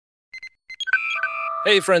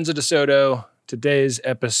Hey, friends of DeSoto. Today's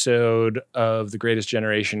episode of The Greatest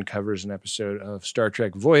Generation covers an episode of Star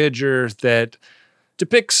Trek Voyager that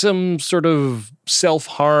depicts some sort of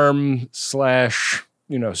self-harm /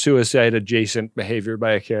 suicide-adjacent behavior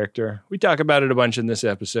by a character. We talk about it a bunch in this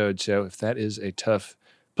episode, so if that is a tough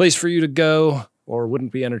place for you to go or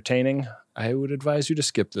wouldn't be entertaining, I would advise you to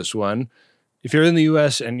skip this one. If you're in the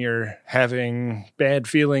U.S. and you're having bad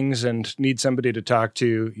feelings and need somebody to talk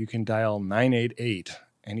to, you can dial 988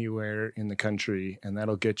 anywhere in the country, and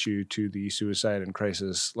that'll get you to the Suicide and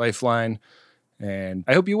Crisis Lifeline. And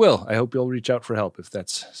I hope you will. I hope you'll reach out for help if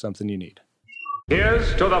that's something you need.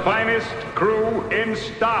 Here's to the finest crew in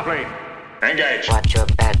Starfleet. Engage. Watch your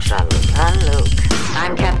back, son. Luke.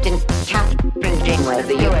 I'm Captain Janeway of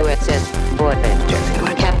the USS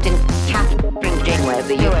Voyager. Captain Janeway of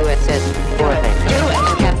the USS Voyager.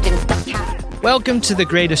 Welcome to The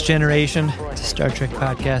Greatest Generation. It's a Star Trek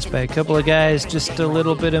podcast by a couple of guys just a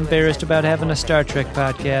little bit embarrassed about having a Star Trek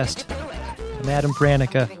podcast. I'm Adam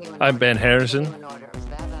Pranica. I'm Ben Harrison.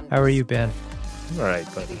 How are you, Ben? All right,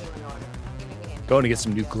 buddy. Going to get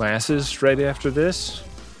some new glasses right after this.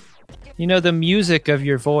 You know, the music of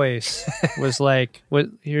your voice was like, what?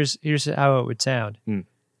 Here's how it would sound. Boom,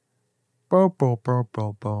 boom, boom,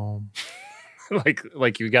 boom, boom.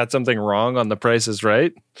 like you got something wrong on The Price is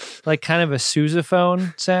Right? Like kind of a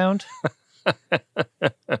sousaphone sound. I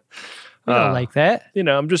don't like that. You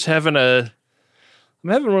know, I'm having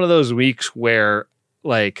one of those weeks where,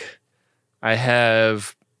 like, I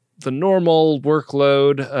have the normal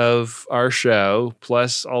workload of our show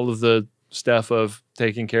plus all of the stuff of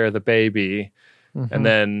taking care of the baby, and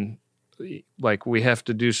then like we have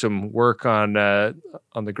to do some work on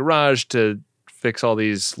the garage to fix all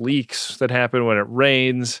these leaks that happen when it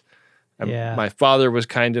rains. Yeah. My father was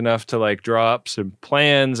kind enough to like draw up some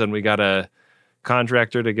plans, and we got a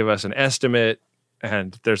contractor to give us an estimate,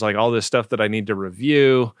 and there's like all this stuff that I need to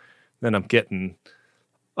review. Then I'm getting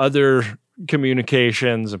other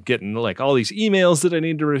communications. I'm getting like all these emails that I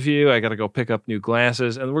need to review. I got to go pick up new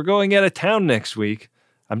glasses, and we're going out of town next week.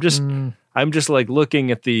 I'm just like looking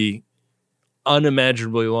at the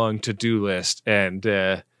unimaginably long to-do list,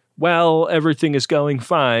 and while everything is going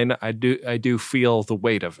fine, I do feel the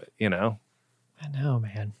weight of it, you know? I know,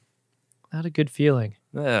 man. Not a good feeling.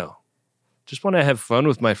 No. Just want to have fun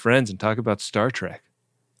with my friends and talk about Star Trek.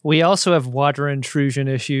 We also have water intrusion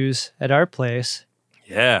issues at our place.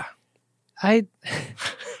 Yeah.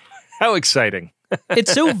 How exciting.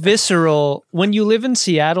 It's so visceral. When you live in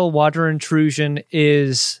Seattle, water intrusion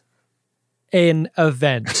is an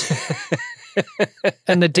event.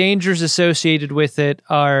 And the dangers associated with it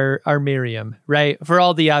are Miriam, right? For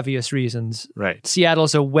all the obvious reasons. Right.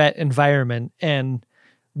 Seattle's a wet environment and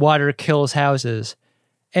water kills houses.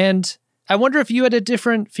 And I wonder if you had a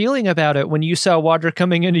different feeling about it when you saw water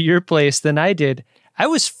coming into your place than I did. I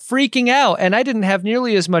was freaking out, and I didn't have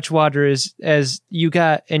nearly as much water as you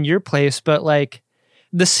got in your place, but like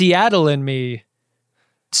the Seattle in me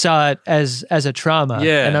saw it as a trauma.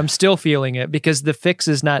 Yeah. And I'm still feeling it because the fix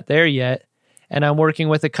is not there yet. And I'm working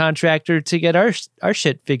with a contractor to get our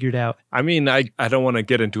shit figured out. I mean, I don't want to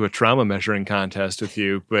get into a trauma measuring contest with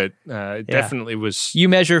you, but it definitely was. You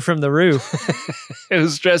measure from the roof. It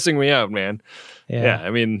was stressing me out, man. Yeah.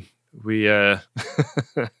 I mean, we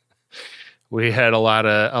we had a lot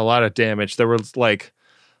of damage. There were like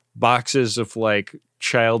boxes of like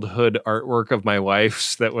childhood artwork of my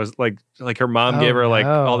wife's that was like her mom gave her like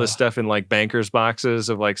all this stuff in like banker's boxes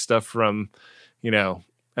of like stuff from, you know,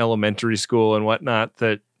 elementary school and whatnot.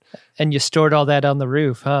 And you stored all that on the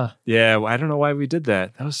roof, huh? Yeah, I don't know why we did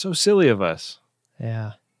that. That was so silly of us.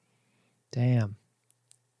 Yeah. Damn.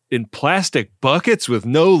 In plastic buckets with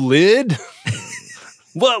no lid?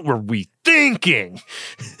 What were we thinking?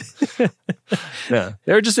 No,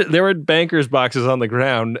 they were banker's boxes on the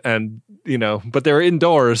ground, and you know, but they were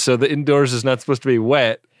indoors, so the indoors is not supposed to be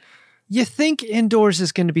wet. You think indoors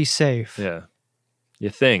is going to be safe? Yeah, you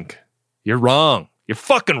think. You're wrong. You're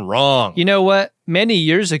fucking wrong. You know what? Many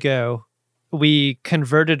years ago, we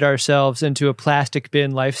converted ourselves into a plastic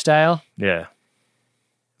bin lifestyle. Yeah.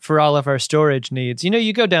 For all of our storage needs. You know,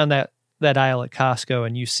 you go down that aisle at Costco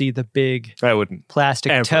and you see the big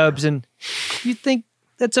plastic tubs, and you think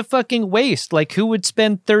that's a fucking waste. Like, who would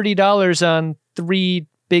spend $30 on 3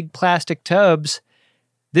 big plastic tubs?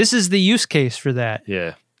 This is the use case for that.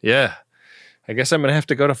 Yeah. Yeah. I guess I'm going to have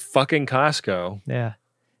to go to fucking Costco. Yeah.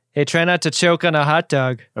 Hey, try not to choke on a hot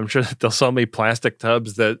dog. I'm sure that they'll sell me plastic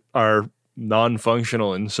tubs that are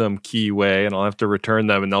non-functional in some key way, and I'll have to return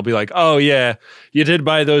them, and they'll be like, oh yeah, you did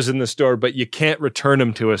buy those in the store, but you can't return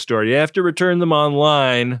them to a store. You have to return them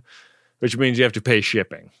online, which means you have to pay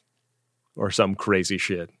shipping. or some crazy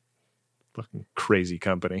shit. Fucking crazy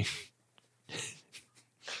company.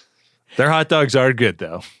 Their hot dogs are good,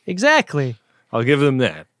 though. Exactly. I'll give them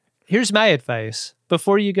that. Here's my advice.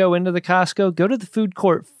 Before you go into the Costco, go to the food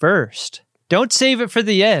court first. Don't save it for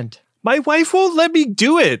the end. My wife won't let me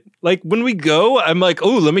do it. Like, when we go, I'm like,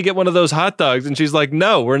 oh, let me get one of those hot dogs. And she's like,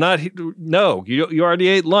 no, we're not. No, you already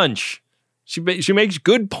ate lunch. She makes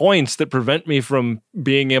good points that prevent me from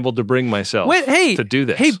being able to bring myself to do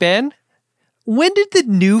this. Hey, Ben, when did the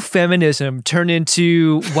new feminism turn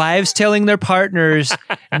into wives telling their partners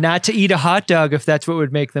not to eat a hot dog if that's what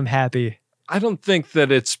would make them happy? I don't think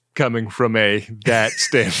that it's coming from that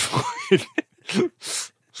standpoint.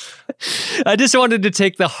 I just wanted to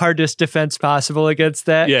take the hardest defense possible against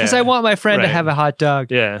that because I want my friend to have a hot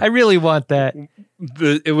dog. Yeah. I really want that.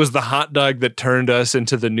 It was the hot dog that turned us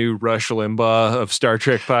into the new Rush Limbaugh of Star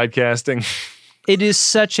Trek podcasting. It is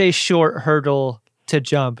such a short hurdle to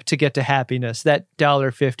jump to get to happiness, that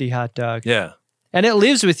 $1.50 hot dog. Yeah. And it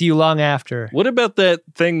lives with you long after. What about that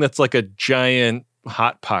thing that's like a giant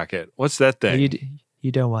Hot Pocket? What's that thing?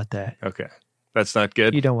 You don't want that. Okay. That's not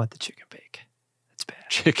good? You don't want the chicken bake. It's bad.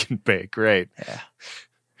 Chicken bake, right. Yeah.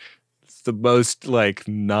 It's the most like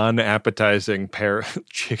non-appetizing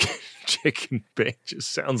chicken bake.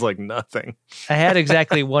 Just sounds like nothing. I had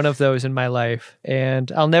exactly one of those in my life,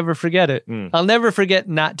 and I'll never forget it. I'll never forget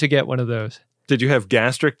not to get one of those. Did you have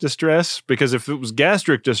gastric distress? Because if it was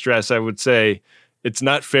gastric distress, I would say it's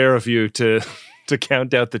not fair of you to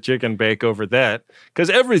count out the chicken bake over that, because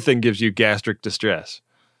everything gives you gastric distress.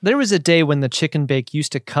 There was a day when the chicken bake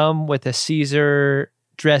used to come with a Caesar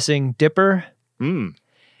dressing dipper.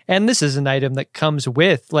 And this is an item that comes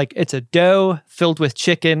with, like, it's a dough filled with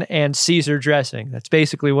chicken and Caesar dressing. That's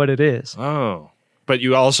basically what it is. Oh, but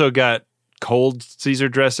you also got cold Caesar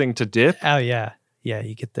dressing to dip? Oh, yeah. Yeah,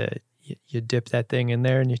 you get you dip that thing in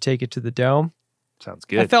there and you take it to the dome. Sounds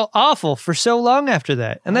good. I felt awful for so long after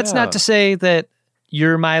that. And that's not to say that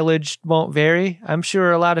your mileage won't vary. I'm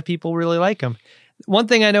sure a lot of people really like them. One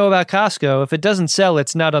thing I know about Costco, if it doesn't sell,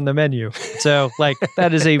 it's not on the menu. So, like,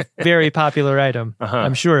 that is a very popular item.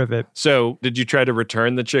 I'm sure of it. So, did you try to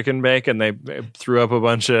return the chicken bake and they threw up a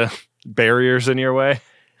bunch of barriers in your way?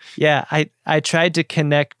 Yeah, I tried to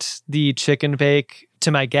connect the chicken bake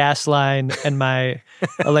to my gas line and my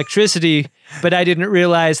electricity, but I didn't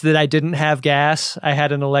realize that I didn't have gas. I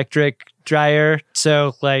had an electric dryer.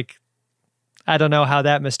 So, like, I don't know how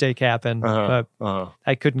that mistake happened, but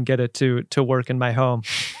I couldn't get it to work in my home.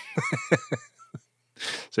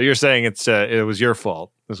 So you're saying it was your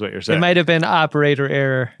fault, is what you're saying. It might have been operator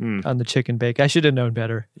error on the chicken bake. I should have known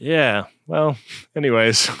better. Yeah. Well,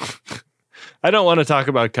 anyways, I don't want to talk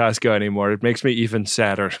about Costco anymore. It makes me even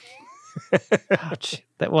sadder. Ouch.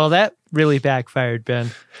 That really backfired,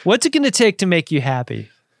 Ben. What's it going to take to make you happy?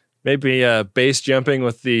 Maybe base jumping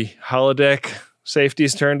with the holodeck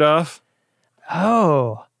safeties turned off.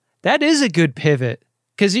 Oh, that is a good pivot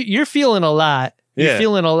because you're feeling a lot. You're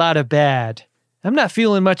feeling a lot of bad. I'm not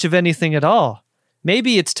feeling much of anything at all.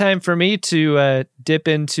 Maybe it's time for me to dip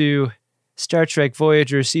into Star Trek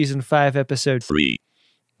Voyager Season 5, Episode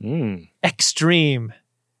 3. Extreme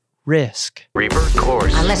Risk. Revert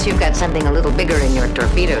course. Unless you've got something a little bigger in your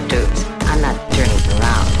torpedo tubes, I'm not turning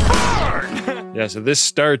around. Yeah, so this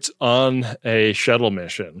starts on a shuttle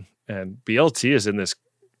mission, and BLT is in this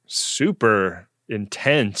super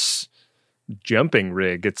intense jumping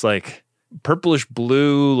rig. It's like purplish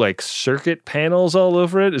blue, like circuit panels all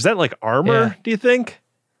over it. Is that like armor, do you think?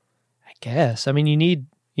 I guess. I mean, you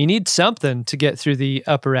need something to get through the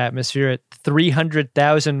upper atmosphere at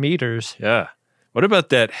 300,000 meters. Yeah. What about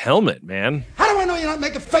that helmet, man? How do I know you're not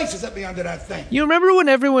making faces at me under that thing? You remember when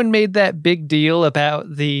everyone made that big deal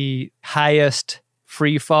about the highest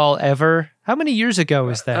free fall ever? How many years ago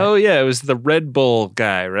was that? Oh, yeah. It was the Red Bull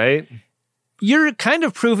guy, right? You're kind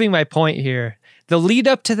of proving my point here. The lead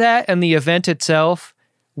up to that and the event itself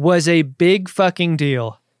was a big fucking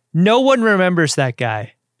deal. No one remembers that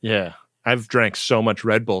guy. Yeah. I've drank so much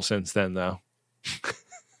Red Bull since then, though.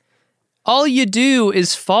 All you do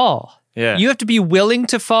is fall. Yeah. You have to be willing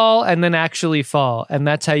to fall and then actually fall. And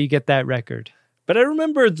that's how you get that record. But I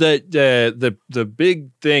remember that the big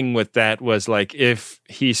thing with that was like if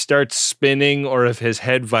he starts spinning or if his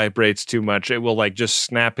head vibrates too much, it will like just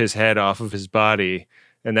snap his head off of his body.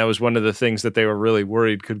 And that was one of the things that they were really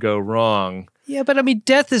worried could go wrong. Yeah, but I mean,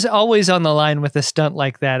 death is always on the line with a stunt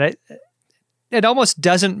like that. It almost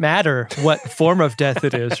doesn't matter what form of death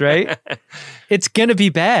it is, right? It's going to be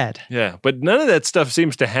bad. Yeah, but none of that stuff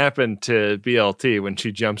seems to happen to BLT when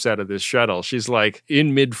she jumps out of this shuttle. She's like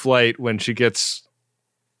in mid-flight when she gets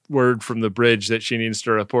word from the bridge that she needs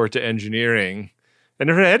to report to engineering. And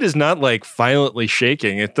her head is not like violently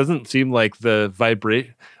shaking. It doesn't seem like the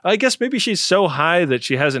vibrate. I guess maybe she's so high that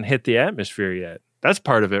she hasn't hit the atmosphere yet. That's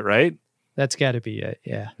part of it, right? That's got to be it.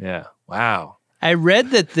 Yeah. Yeah. Wow. I read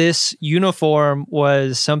that this uniform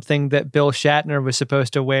was something that Bill Shatner was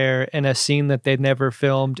supposed to wear in a scene that they'd never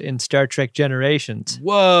filmed in Star Trek Generations.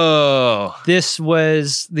 Whoa. This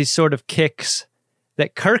was the sort of kicks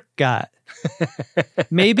that Kirk got.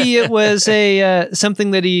 Maybe it was a something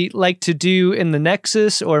that he liked to do in the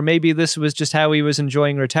Nexus, or maybe this was just how he was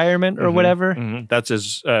enjoying retirement or whatever. Mm-hmm. That's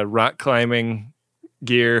his rock climbing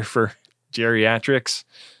gear for geriatrics.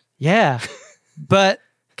 Yeah, but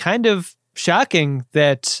kind of shocking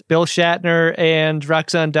that Bill Shatner and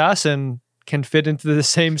Roxanne Dawson can fit into the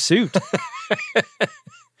same suit.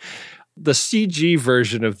 The CG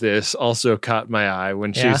version of this also caught my eye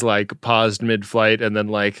when she's like paused mid-flight and then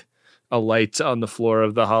like a light on the floor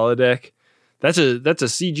of the holodeck. That's a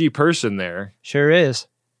CG person there. Sure is.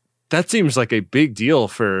 That seems like a big deal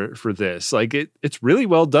for this. Like it's really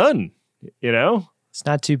well done, you know? It's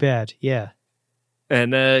not too bad. Yeah.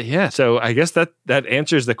 And so I guess that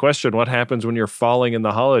answers the question: what happens when you're falling in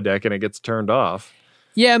the holodeck and it gets turned off?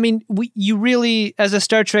 Yeah, I mean, you really, as a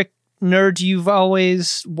Star Trek nerd, you've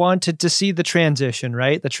always wanted to see the transition,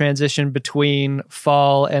 right? The transition between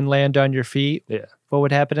fall and land on your feet. Yeah. What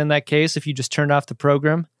would happen in that case if you just turned off the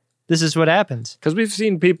program? This is what happens. Because we've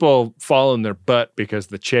seen people fall in their butt because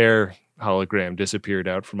the chair hologram disappeared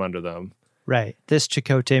out from under them. Right. This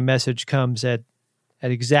Chakotay message comes at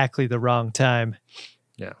exactly the wrong time.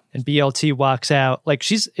 Yeah. And BLT walks out. Like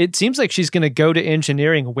it seems like she's going to go to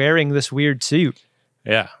engineering wearing this weird suit.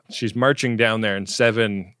 Yeah. She's marching down there and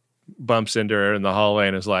Seven bumps into her in the hallway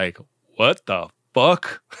and is like, what the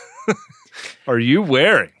fuck are you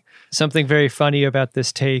wearing? Something very funny about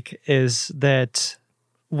this take is that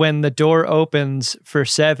when the door opens for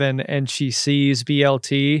Seven and she sees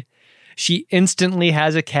BLT, she instantly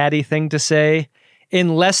has a catty thing to say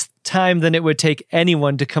in less time than it would take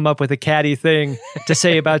anyone to come up with a catty thing to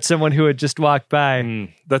say about someone who had just walked by.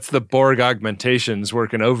 That's the Borg augmentations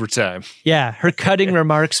working overtime. Yeah, her cutting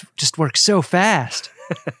remarks just work so fast.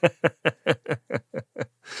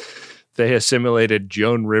 They assimilated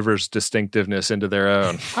Joan Rivers' distinctiveness into their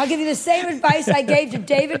own. I'll give you the same advice I gave to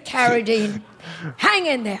David Carradine. Hang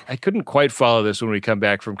in there. I couldn't quite follow this when we come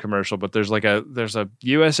back from commercial, but there's a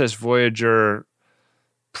USS Voyager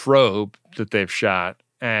probe that they've shot,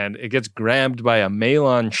 and it gets grabbed by a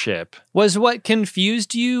Malon ship. Was what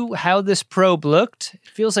confused you how this probe looked? It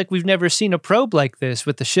feels like we've never seen a probe like this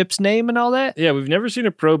with the ship's name and all that. Yeah, we've never seen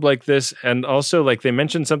a probe like this, and also like they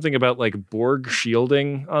mentioned something about like Borg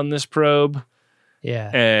shielding on this probe.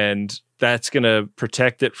 Yeah. And that's going to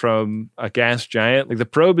protect it from a gas giant. Like the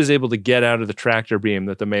probe is able to get out of the tractor beam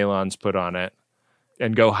that the Malons put on it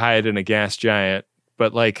and go hide in a gas giant.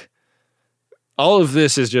 But like all of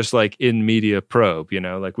this is just like in media probe, you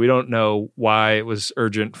know, like we don't know why it was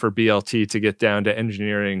urgent for BLT to get down to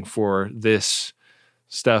engineering for this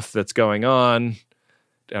stuff that's going on.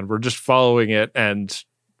 And we're just following it. And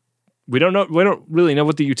we don't really know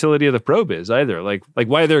what the utility of the probe is either. Like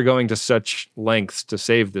why they're going to such lengths to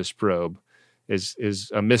save this probe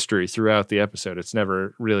is a mystery throughout the episode. It's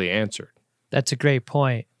never really answered. That's a great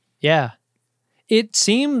point. Yeah. It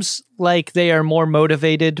seems like they are more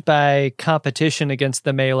motivated by competition against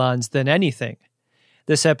the Malons than anything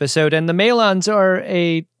this episode. And the Malons are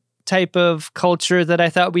a type of culture that I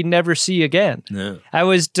thought we'd never see again. No. I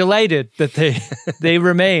was delighted that they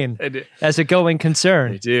remain as a going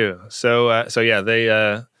concern. They do. So yeah,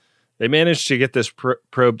 they managed to get this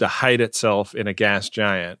probe to hide itself in a gas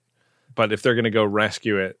giant. But if they're going to go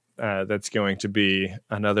rescue it, that's going to be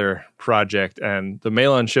another project. And the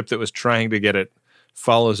Malon ship that was trying to get it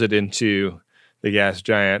follows it into the gas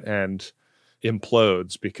giant and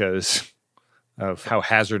implodes because of how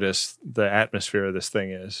hazardous the atmosphere of this thing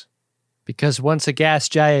is. Because once a gas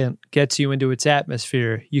giant gets you into its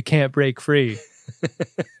atmosphere, you can't break free.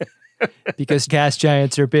 Because gas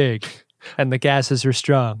giants are big and the gases are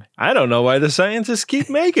strong. I don't know why the scientists keep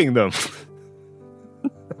making them.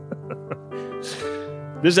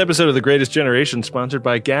 This episode of The Greatest Generation sponsored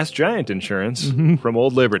by Gas Giant Insurance from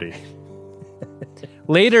Old Liberty.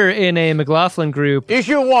 Later in a McLaughlin group,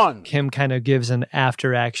 Issue 1. Kim kind of gives an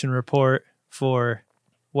after-action report for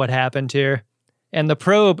what happened here. And the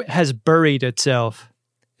probe has buried itself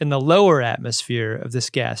in the lower atmosphere of this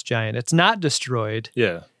gas giant. It's not destroyed.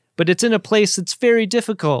 Yeah. But it's in a place that's very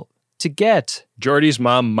difficult to get. Geordi's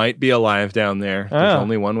mom might be alive down there. There's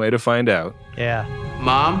only one way to find out. Yeah.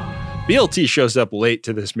 Mom, BLT shows up late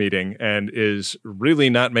to this meeting and is really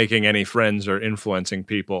not making any friends or influencing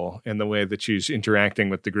people in the way that she's interacting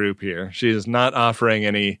with the group here. She is not offering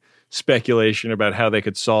any speculation about how they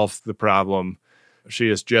could solve the problem. She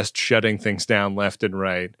is just shutting things down left and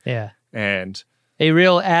right. Yeah. And a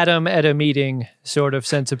real Adam at a meeting sort of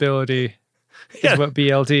sensibility is what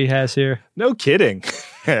BLT has here. No kidding,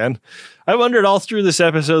 man. I wondered all through this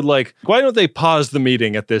episode, like, why don't they pause the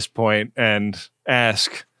meeting at this point and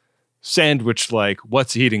ask Sandwich, like,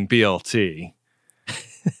 what's eating BLT?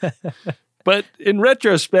 But in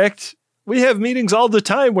retrospect, we have meetings all the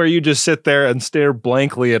time where you just sit there and stare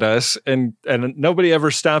blankly at us and nobody ever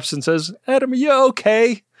stops and says, Adam, are you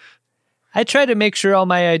okay? I try to make sure all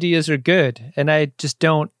my ideas are good, and I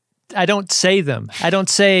don't say them. I don't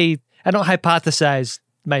hypothesize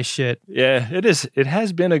my shit. Yeah, it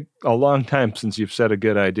has been a long time since you've said a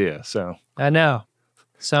good idea, so. I know.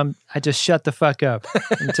 So I just shut the fuck up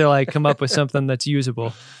until I come up with something that's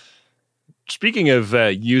usable. Speaking of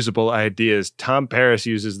usable ideas, Tom Paris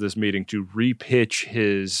uses this meeting to repitch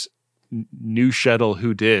his new shuttle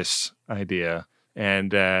who dis idea.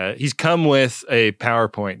 And he's come with a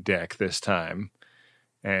PowerPoint deck this time.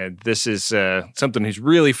 And this is something he's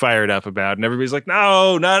really fired up about. And everybody's like,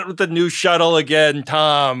 no, not with the new shuttle again,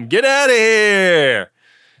 Tom. Get out of here.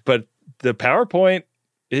 But the PowerPoint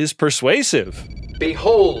is persuasive.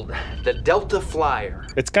 Behold, the Delta Flyer.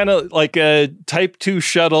 It's kind of like a Type 2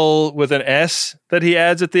 shuttle with an S that he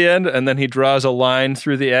adds at the end, and then he draws a line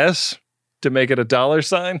through the S to make it a dollar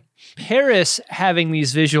sign. Paris having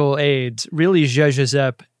these visual aids really zhuzhes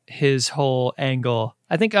up his whole angle.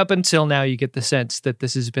 I think up until now you get the sense that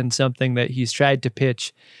this has been something that he's tried to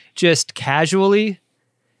pitch just casually,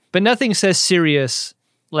 but nothing says serious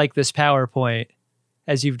like this PowerPoint,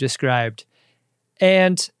 as you've described.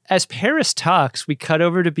 And as Paris talks, we cut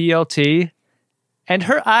over to BLT, and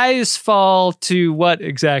her eyes fall to what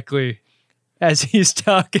exactly as he's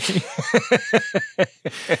talking?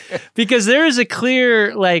 Because there is a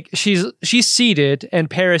clear, like, she's seated and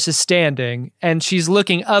Paris is standing, and she's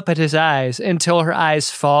looking up at his eyes until her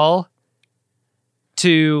eyes fall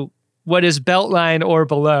to what is beltline or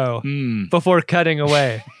below before cutting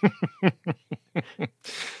away.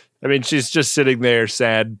 I mean, she's just sitting there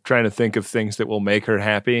sad, trying to think of things that will make her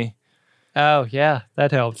happy. Oh, yeah,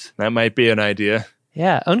 that helps. That might be an idea.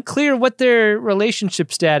 Yeah, unclear what their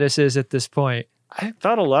relationship status is at this point. I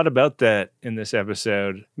thought a lot about that in this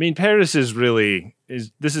episode. I mean, Paris is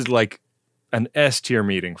this is like an S tier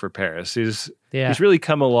meeting for Paris. He's really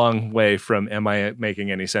come a long way from am I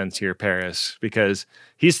making any sense here, Paris? Because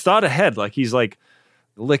he's thought ahead. Like, he's like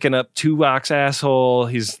licking up Tuvok's asshole.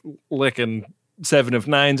 He's licking Seven of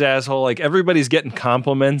Nine's asshole. Like, everybody's getting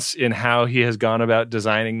compliments in how he has gone about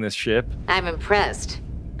designing this ship. I'm impressed,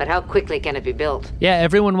 but how quickly can it be built? Yeah,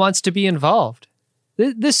 everyone wants to be involved.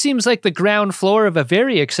 This seems like the ground floor of a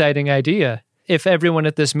very exciting idea. If everyone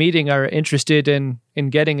at this meeting are interested in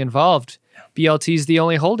getting involved, BLT's the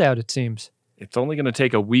only holdout, it seems. It's only going to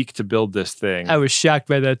take a week to build this thing. I was shocked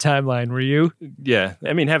by that timeline, were you? Yeah.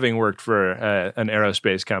 I mean, having worked for an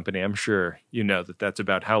aerospace company, I'm sure you know that that's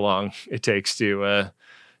about how long it takes to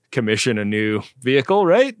commission a new vehicle,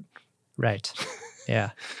 right? Right.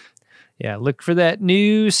 Yeah. Yeah, look for that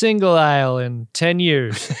new single aisle in 10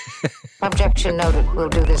 years. Objection noted. We'll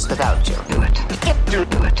do this without you. Do it. Do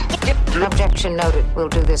it. Objection noted. We'll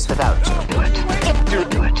do this without you. Do it.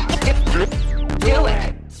 Do it. Do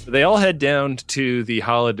it. They all head down to the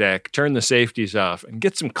holodeck, turn the safeties off, and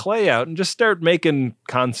get some clay out and just start making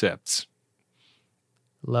concepts.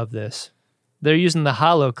 Love this. They're using the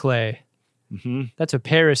hollow clay. Mm-hmm. That's what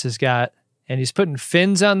Paris has got. And he's putting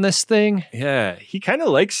fins on this thing. Yeah, he kind of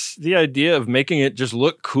likes the idea of making it just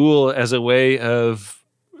look cool as a way of,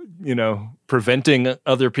 preventing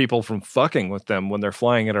other people from fucking with them when they're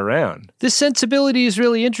flying it around. This sensibility is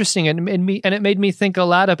really interesting, and it made me think a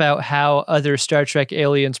lot about how other Star Trek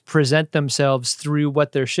aliens present themselves through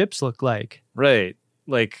what their ships look like. Right.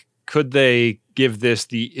 Like, could they give this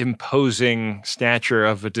the imposing stature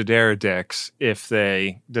of a D'Deridex if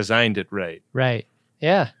they designed it right? Right.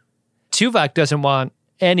 Yeah. Tuvok doesn't want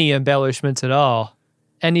any embellishments at all.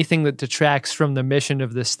 Anything that detracts from the mission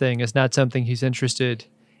of this thing is not something he's interested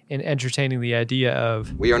in entertaining the idea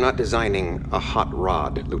of. We are not designing a hot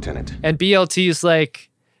rod, Lieutenant. And BLT's like,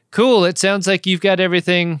 cool, it sounds like you've got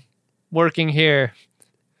everything working here.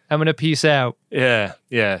 I'm going to peace out. Yeah.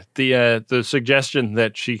 The suggestion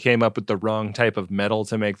that she came up with the wrong type of metal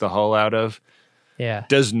to make the hull out of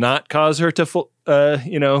does not cause her to,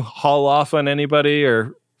 haul off on anybody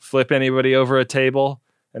or flip anybody over a table.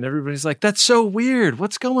 And everybody's like, that's so weird.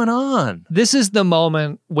 What's going on? This is the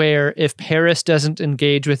moment where if Paris doesn't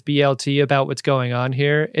engage with BLT about what's going on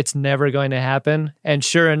here, it's never going to happen. And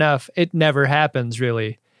sure enough, it never happens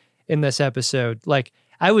really in this episode. Like,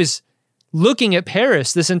 I was looking at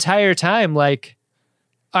Paris this entire time, like,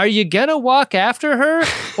 are you gonna walk after her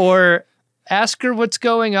or ask her what's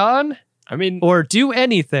going on? I mean, or do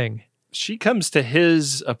anything? She comes to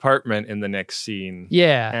his apartment in the next scene.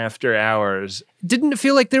 Yeah. After hours. Didn't it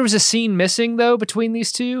feel like there was a scene missing, though, between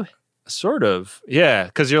these two? Sort of. Yeah.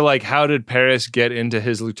 Because you're like, how did Paris get into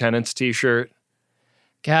his lieutenant's t-shirt?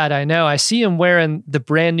 God, I know. I see him wearing the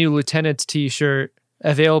brand new lieutenant's t-shirt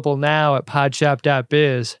available now at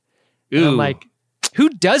podshop.biz. And I'm like, who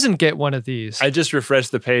doesn't get one of these? I just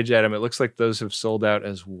refreshed the page at him. It looks like those have sold out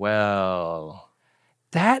as well.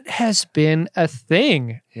 That has been a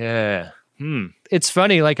thing. Yeah. It's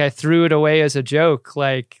funny, like I threw it away as a joke,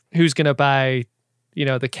 like who's going to buy,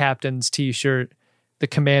 the captain's t-shirt, the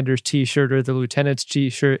commander's t-shirt, or the lieutenant's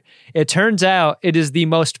t-shirt? It turns out it is the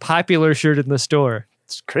most popular shirt in the store.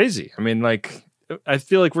 It's crazy. I mean, like, I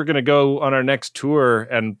feel like we're going to go on our next tour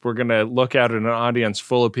and we're going to look out at an audience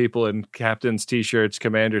full of people in captain's t-shirts,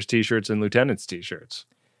 commander's t-shirts, and lieutenant's t-shirts.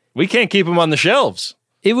 We can't keep them on the shelves.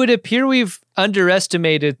 It would appear we've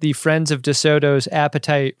underestimated the Friends of DeSoto's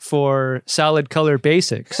appetite for solid color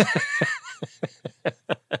basics.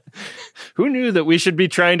 Who knew that we should be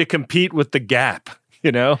trying to compete with the Gap,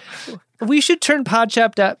 We should turn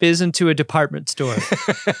podshop.biz into a department store.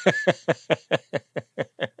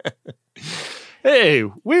 Hey,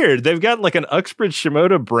 weird. They've got like an Uxbridge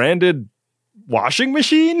Shimoda branded washing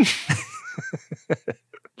machine?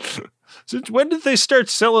 Since when did they start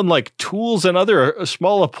selling like tools and other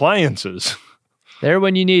small appliances? There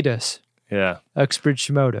when you need us. Yeah. Uxbridge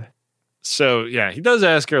Shimoda. So, yeah, he does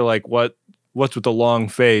ask her like what's with the long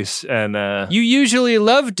face, and you usually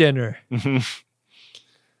love dinner.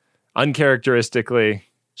 Uncharacteristically,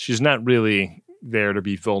 she's not really there to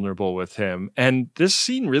be vulnerable with him. And this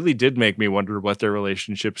scene really did make me wonder what their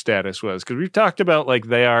relationship status was, because we've talked about like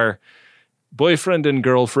they are boyfriend and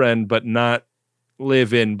girlfriend, but not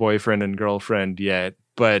live-in boyfriend and girlfriend yet.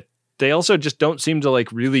 But they also just don't seem to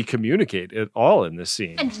like really communicate at all in this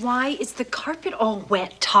scene. And why is the carpet all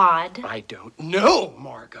wet, Todd? I don't know,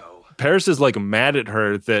 Margot. Paris is like mad at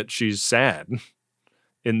her that she's sad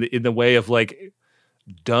in the way of like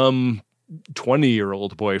dumb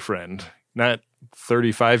 20-year-old boyfriend, not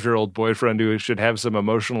 35-year-old boyfriend who should have some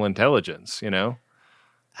emotional intelligence,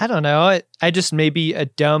 I don't know. I just may be a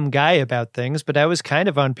dumb guy about things, but I was kind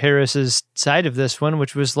of on Paris's side of this one,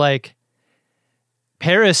 which was like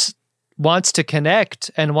Paris wants to connect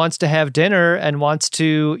and wants to have dinner and wants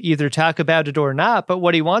to either talk about it or not. But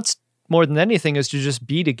what he wants more than anything is to just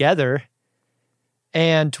be together.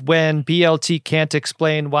 And when BLT can't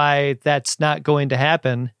explain why that's not going to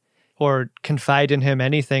happen or confide in him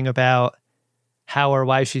anything about how or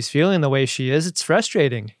why she's feeling the way she is, it's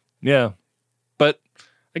frustrating. Yeah. But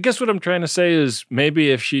I guess what I'm trying to say is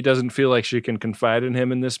maybe if she doesn't feel like she can confide in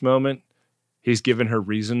him in this moment, he's given her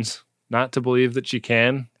reasons not to believe that she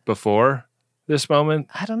can before this moment.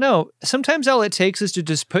 I don't know. Sometimes all it takes is to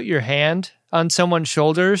just put your hand on someone's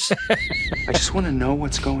shoulders. I just want to know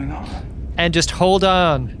what's going on. And just hold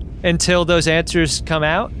on until those answers come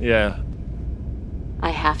out. Yeah. I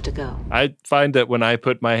have to go. I find that when I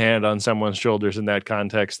put my hand on someone's shoulders in that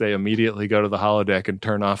context, they immediately go to the holodeck and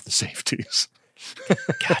turn off the safeties.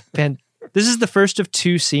 God, Ben, this is the first of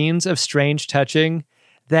two scenes of strange touching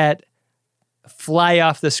that fly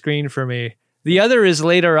off the screen for me. The other is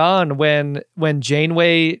later on when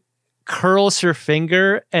Janeway curls her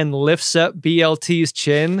finger and lifts up BLT's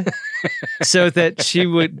chin so that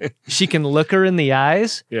she can look her in the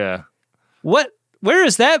eyes. Yeah. Where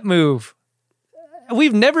is that move?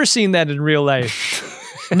 We've never seen that in real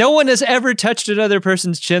life. No one has ever touched another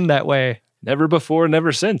person's chin that way. Never before,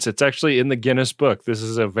 never since. It's actually in the Guinness book. This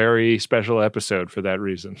is a very special episode for that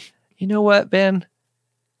reason. You know what, Ben?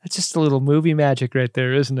 That's just a little movie magic right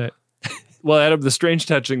there, isn't it? Well, Adam, the strange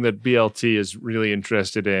touching that BLT is really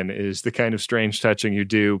interested in is the kind of strange touching you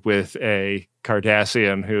do with a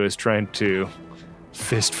Cardassian who is trying to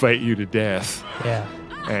fist fight you to death. Yeah.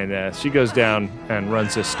 And she goes down and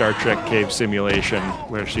runs a Star Trek cave simulation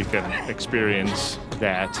where she can experience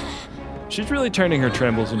that. She's really turning her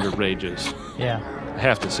trembles into rages. Yeah. I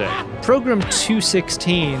have to say. Program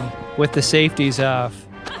 216, with the safeties off,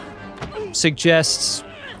 suggests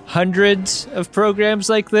hundreds of programs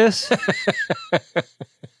like this.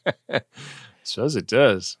 Says it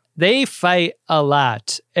does. They fight a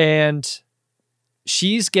lot, and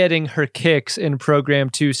she's getting her kicks in Program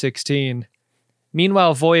 216.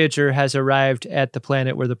 Meanwhile, Voyager has arrived at the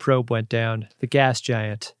planet where the probe went down, the gas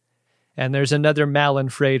giant. And there's another Malin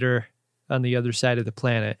freighter on the other side of the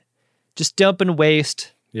planet. Just dumping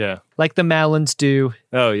waste. Yeah. Like the Malins do.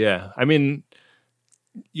 Oh, yeah. I mean,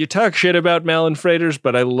 you talk shit about Malin freighters,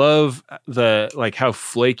 but I love how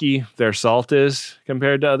flaky their salt is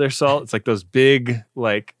compared to other salt. It's like those big,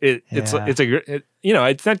 it's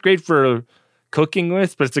not great for cooking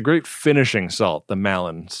with, but it's a great finishing salt the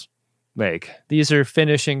Malins make. These are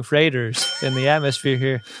finishing freighters in the atmosphere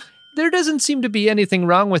here. There doesn't seem to be anything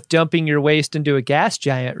wrong with dumping your waste into a gas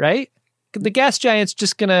giant, right? The gas giant's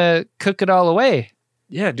just gonna cook it all away.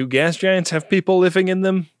 Yeah, do gas giants have people living in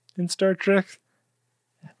them in Star Trek?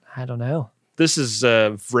 I don't know. This is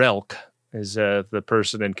Vrelk, is the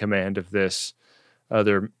person in command of this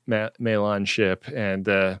other Malon ship,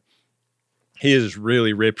 and he is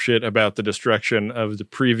really ripshit about the destruction of the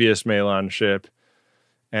previous Malon ship,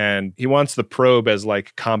 and he wants the probe as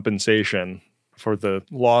like compensation for the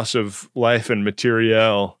loss of life and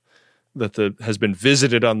materiel that has been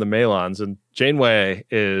visited on the Malons. And Janeway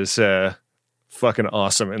is fucking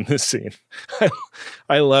awesome in this scene.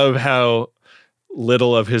 I love how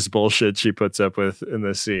little of his bullshit she puts up with in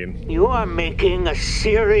this scene. You are making a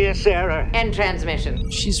serious error. End transmission.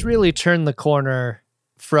 She's really turned the corner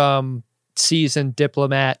from seasoned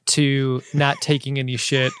diplomat to not taking any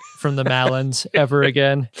shit from the Malins ever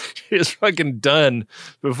again. He's fucking done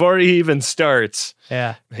before he even starts.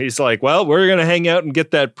 Yeah. He's like, well, we're going to hang out and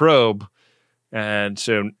get that probe. And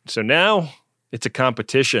so now it's a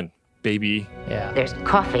competition, baby. Yeah. There's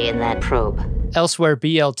coffee in that probe. Elsewhere,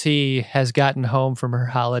 BLT has gotten home from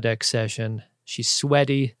her holodeck session. She's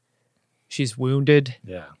sweaty. She's wounded.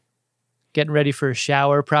 Yeah. Getting ready for a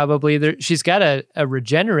shower, probably. She's got a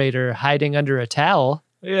regenerator hiding under a towel.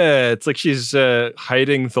 Yeah, it's like she's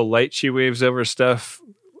hiding the light she waves over stuff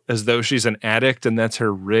as though she's an addict and that's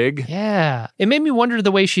her rig. Yeah. It made me wonder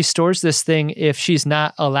the way she stores this thing if she's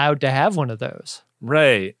not allowed to have one of those.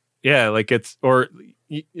 Right. Yeah, like it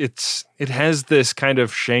has this kind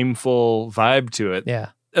of shameful vibe to it.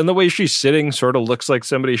 Yeah. And the way she's sitting sort of looks like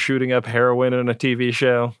somebody shooting up heroin in a TV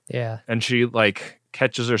show. Yeah. And she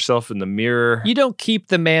catches herself in the mirror. You don't keep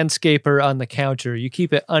the manscaper on the counter. You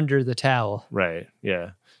keep it under the towel. Right.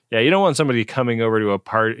 Yeah. Yeah. You don't want somebody coming over to a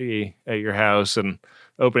party at your house and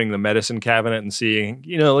opening the medicine cabinet and seeing,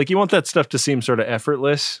 you want that stuff to seem sort of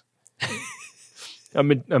effortless. A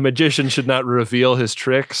magician should not reveal his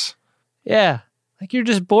tricks. Yeah. Like you're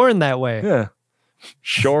just born that way. Yeah.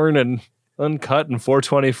 Shorn and uncut and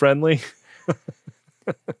 420 friendly.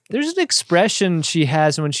 There's an expression she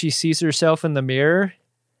has when she sees herself in the mirror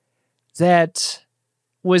that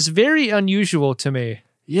was very unusual to me.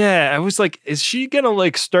 Yeah, I was like, is she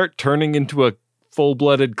gonna start turning into a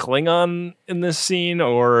full-blooded Klingon in this scene,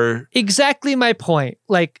 or? Exactly my point.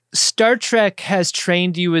 Star Trek has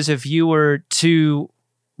trained you as a viewer to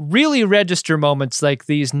really register moments like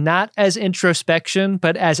these, not as introspection,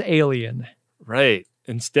 but as alien. Right.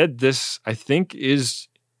 Instead, this, I think, is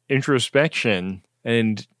introspection.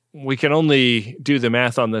 And we can only do the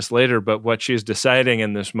math on this later, but what she's deciding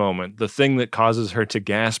in this moment, the thing that causes her to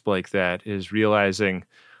gasp like that is realizing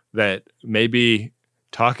that maybe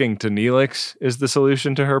talking to Neelix is the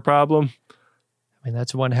solution to her problem. I mean,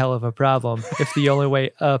 that's one hell of a problem if the only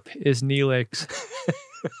way up is Neelix.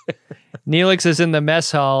 Neelix is in the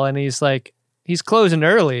mess hall and he's closing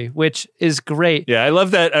early, which is great. Yeah, I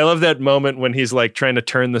love that moment when he's trying to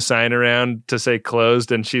turn the sign around to say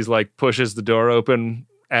closed and she's pushes the door open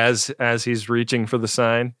as he's reaching for the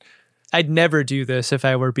sign. I'd never do this if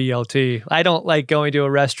I were BLT. I don't like going to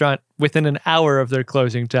a restaurant within an hour of their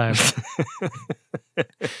closing time.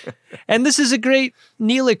 And this is a great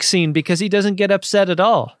Neelix scene because he doesn't get upset at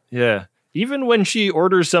all. Yeah. Even when she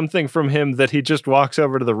orders something from him that he just walks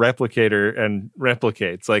over to the replicator and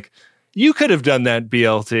replicates. You could have done that,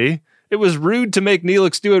 BLT. It was rude to make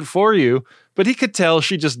Neelix do it for you, but he could tell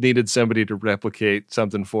she just needed somebody to replicate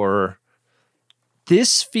something for her.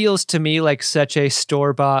 This feels to me like such a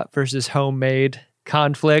store-bought versus homemade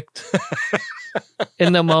conflict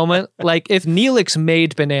in the moment. If Neelix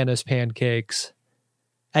made Bananas pancakes,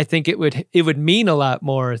 I think it would mean a lot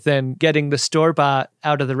more than getting the store-bought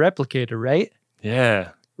out of the replicator, right?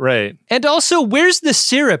 Yeah. Right. And also, where's the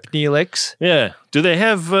syrup, Neelix? Yeah. Do they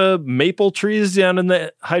have maple trees down in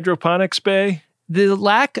the hydroponics bay? The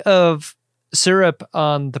lack of syrup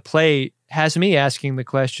on the plate has me asking the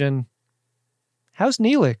question, how's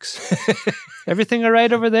Neelix? Everything all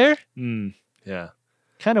right over there? Yeah.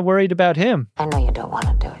 Kind of worried about him. I know you don't want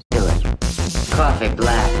to do it. Do it. coffee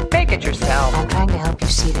black. Make it yourself. I'm trying to help you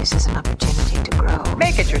see this as an opportunity to grow.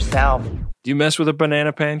 Make it yourself. Do you mess with a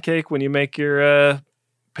banana pancake when you make your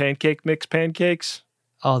pancake mix pancakes?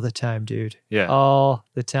 All the time, dude. Yeah. All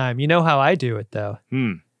the time. You know how I do it, though?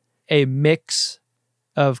 A mix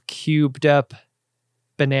of cubed up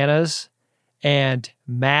bananas and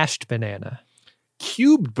mashed banana.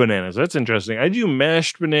 Cubed bananas. That's interesting. I do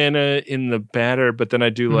mashed banana in the batter, but then I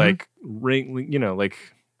do like like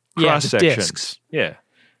cross sections. Discs. Yeah.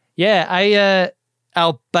 Yeah,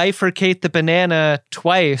 I'll bifurcate the banana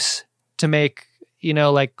twice to make,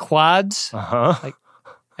 like quads. Uh-huh.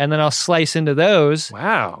 And then I'll slice into those.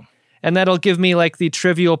 Wow. And that'll give me like the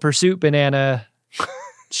Trivial Pursuit banana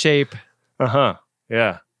shape. Uh-huh.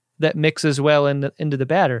 Yeah. That mixes well into the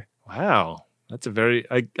batter. Wow. That's a very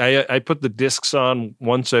I put the discs on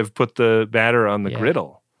once I've put the batter on the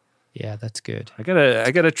griddle. Yeah, that's good. I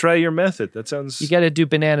gotta try your method. That sounds. You gotta do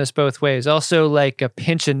bananas both ways. Also, like a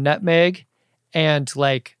pinch of nutmeg and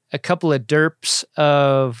like a couple of derps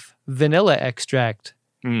of vanilla extract.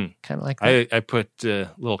 Kind of like that. I put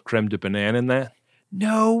a little creme de banana in that.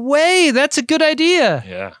 No way! That's a good idea.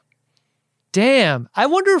 Yeah. Damn. I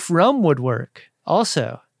wonder if rum would work.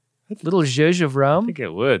 Also, a little zhuzh of rum. I think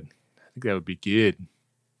it would. I think that would be good.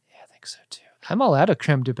 Yeah, I think so too. I'm all out of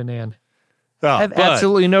creme de banana. Oh, I have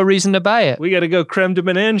absolutely no reason to buy it. We got to go creme de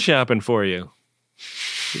banana shopping for you.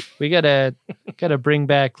 We gotta bring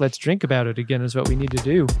back Let's Drink About It again is what we need to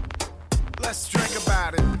do. Let's drink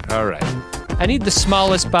about it. All right. I need the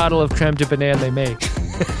smallest bottle of creme de banana they make.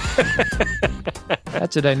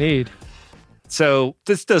 That's what I need. So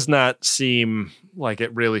this does not seem like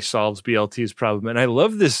it really solves BLT's problem. And I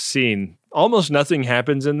love this scene. Almost nothing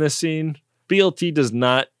happens in this scene. BLT does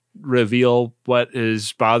not reveal what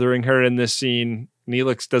is bothering her in this scene.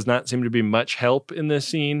 Neelix does not seem to be much help in this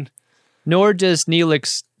scene. Nor does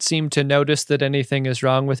Neelix seem to notice that anything is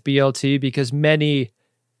wrong with BLT because many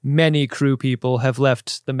crew people have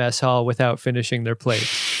left the mess hall without finishing their plate.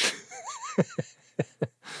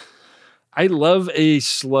 I love a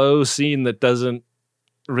slow scene that doesn't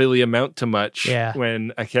really amount to much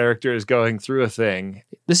when a character is going through a thing.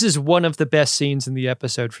 This is one of the best scenes in the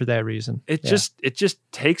episode for that reason. It just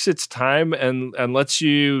takes its time and lets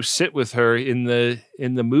you sit with her in the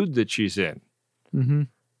mood that she's in. Mm-hmm.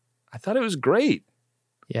 I thought it was great.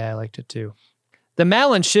 Yeah, I liked it too. The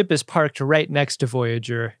Malin ship is parked right next to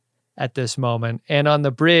Voyager at this moment. And on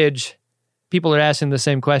the bridge, people are asking the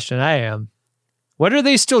same question I am. What are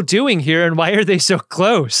they still doing here and why are they so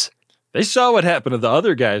close? They saw what happened to the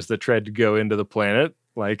other guys that tried to go into the planet.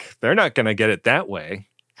 Like, they're not going to get it that way.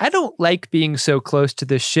 I don't like being so close to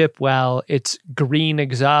the ship while its green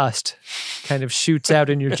exhaust kind of shoots out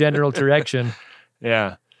in your general direction.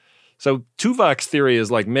 Yeah. So Tuvok's theory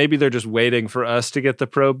is like maybe they're just waiting for us to get the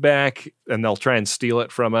probe back and they'll try and steal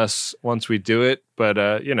it from us once we do it. But,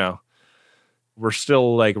 we're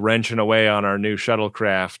still like wrenching away on our new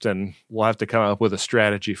shuttlecraft and we'll have to come up with a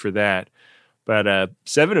strategy for that. But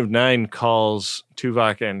 7 of 9 calls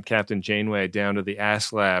Tuvok and Captain Janeway down to the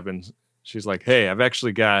AS lab and she's like, hey, I've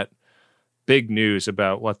actually got big news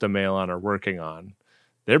about what the Malon are working on.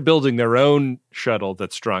 They're building their own shuttle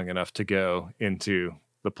that's strong enough to go into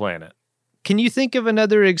the planet. Can you think of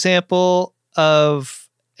another example of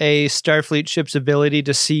a Starfleet ship's ability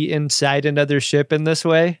to see inside another ship in this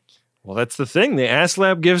way? Well, that's the thing. The AS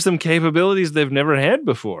Lab gives them capabilities they've never had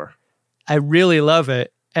before. I really love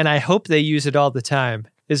it, and I hope they use it all the time,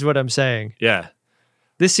 is what I'm saying. Yeah.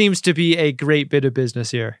 This seems to be a great bit of business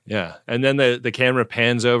here. Yeah. And then the camera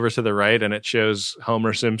pans over to the right, and it shows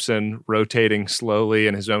Homer Simpson rotating slowly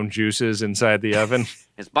in his own juices inside the oven.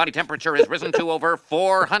 His body temperature has risen to over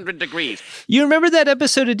 400 degrees. You remember that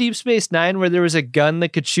episode of Deep Space Nine where there was a gun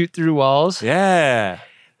that could shoot through walls? Yeah.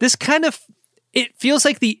 This kind of... It feels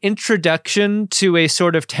like the introduction to a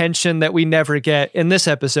sort of tension that we never get in this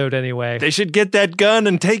episode anyway. They should get that gun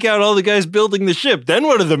and take out all the guys building the ship. Then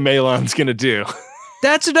what are the Malons going to do?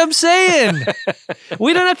 That's what I'm saying.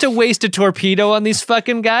 We don't have to waste a torpedo on these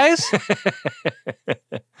fucking guys.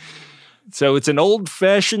 So it's an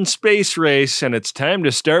old-fashioned space race, and it's time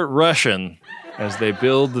to start rushing as they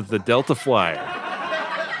build the Delta Flyer.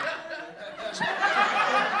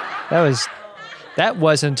 That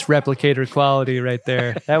wasn't replicator quality right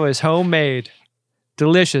there. That was homemade.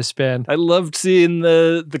 Delicious, Ben. I loved seeing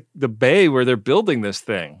the bay where they're building this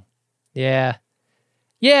thing. Yeah.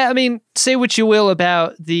 Yeah, I mean, say what you will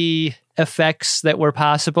about the effects that were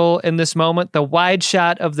possible in this moment. The wide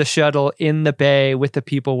shot of the shuttle in the bay with the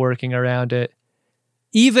people working around it.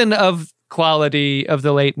 Even of quality of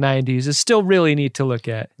the late 90s is still really neat to look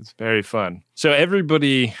at. It's very fun. So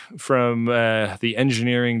everybody from the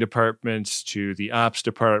engineering department to the ops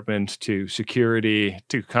department to security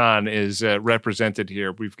to con is represented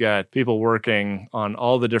here. We've got people working on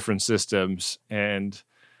all the different systems and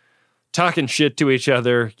talking shit to each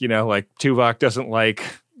other. You know, like Tuvok doesn't like,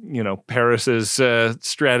 Paris's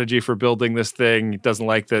strategy for building this thing. He doesn't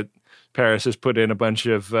like that Paris has put in a bunch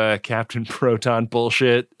of Captain Proton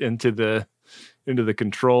bullshit into the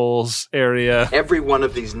controls area. Every one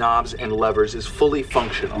of these knobs and levers is fully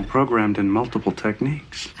functional. I'm programmed in multiple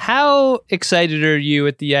techniques. How excited are you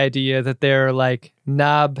at the idea that there are like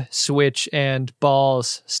knob, switch, and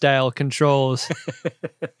balls style controls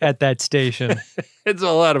at that station? It's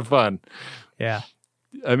a lot of fun. Yeah.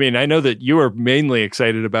 I mean, I know that you are mainly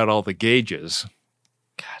excited about all the gauges.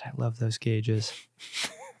 God, I love those gauges.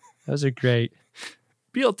 Those are great.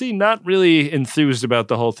 BLT not really enthused about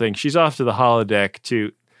the whole thing. She's off to the holodeck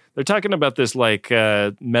to. They're talking about this like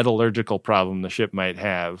metallurgical problem the ship might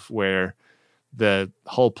have, where the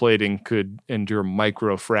hull plating could endure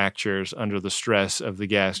micro fractures under the stress of the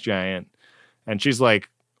gas giant. And she's like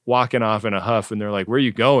walking off in a huff, and they're like, "Where are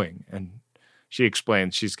you going?" And she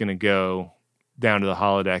explains she's going to go down to the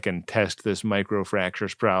holodeck and test this micro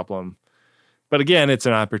fractures problem. But again, it's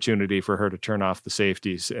an opportunity for her to turn off the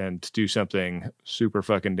safeties and do something super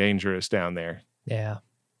fucking dangerous down there. Yeah.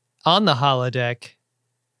 On the holodeck,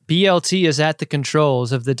 BLT is at the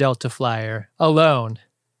controls of the Delta Flyer, alone.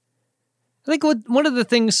 I think one of the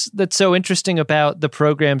things that's so interesting about the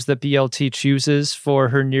programs that BLT chooses for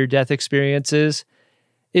her near-death experiences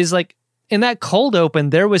is like, in that cold open,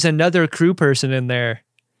 there was another crew person in there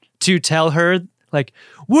to tell her, like,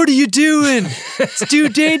 what are you doing? It's too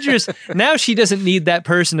dangerous. Now she doesn't need that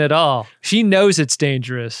person at all. She knows it's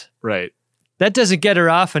dangerous. Right. That doesn't get her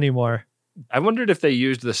off anymore. I wondered if they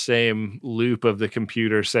used the same loop of the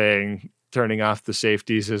computer saying turning off the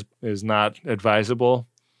safeties is not advisable.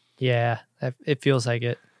 Yeah, it feels like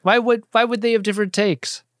it. Why would they have different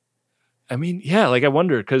takes? I mean, yeah, like I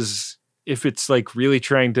wonder, because if it's like really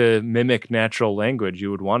trying to mimic natural language,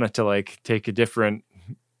 you would want it to like take a different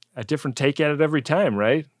take at it every time,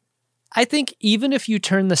 right? I think even if you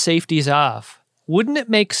turn the safeties off, wouldn't it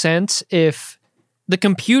make sense if the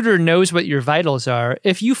computer knows what your vitals are?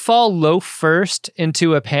 If you fall low first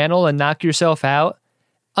into a panel and knock yourself out,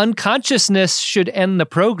 unconsciousness should end the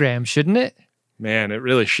program, shouldn't it? Man, it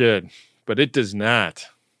really should, but it does not.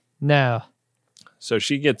 No. So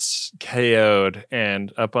she gets KO'd,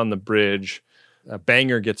 and up on the bridge, a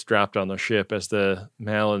banger gets dropped on the ship as the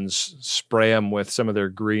Malins spray them with some of their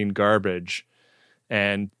green garbage.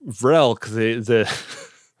 And Vrelk, the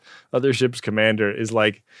other ship's commander, is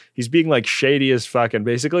like, he's being like shady as fuck and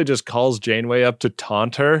basically just calls Janeway up to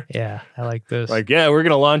taunt her. Yeah, I like this. Like, yeah, we're going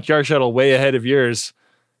to launch our shuttle way ahead of yours.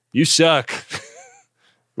 You suck.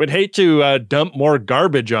 Would hate to dump more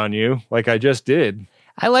garbage on you like I just did.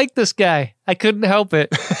 I like this guy. I couldn't help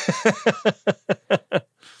it.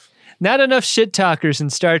 Not enough shit talkers in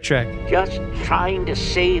Star Trek. Just trying to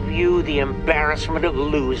save you the embarrassment of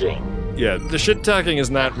losing. Yeah, the shit talking is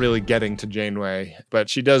not really getting to Janeway, but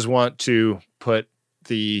she does want to put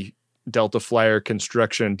the Delta Flyer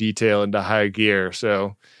construction detail into high gear.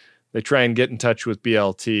 So they try and get in touch with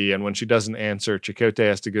BLT, and when she doesn't answer, Chakotay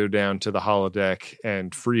has to go down to the holodeck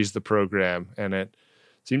and freeze the program. And it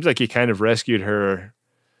seems like he kind of rescued her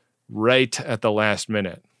right at the last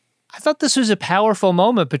minute. I thought this was a powerful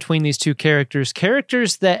moment between these two characters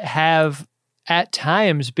that have at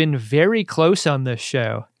times been very close on this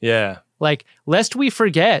show. Yeah. Like, lest we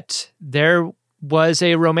forget, there was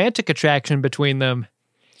a romantic attraction between them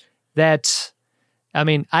that, I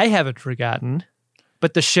mean, I haven't forgotten,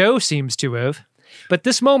 but the show seems to have. But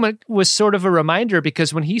this moment was sort of a reminder,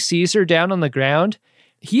 because when he sees her down on the ground,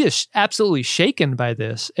 he is absolutely shaken by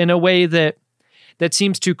this in a way that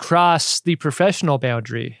seems to cross the professional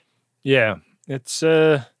boundary. Yeah, it's,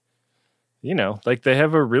 like they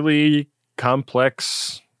have a really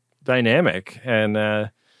complex dynamic. And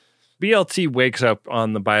BLT wakes up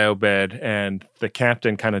on the bio bed, and the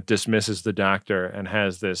captain kind of dismisses the doctor and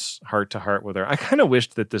has this heart-to-heart with her. I kind of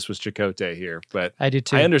wished that this was Chakotay here, but I did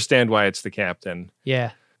too. I understand why it's the captain.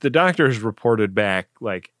 Yeah. The doctor has reported back,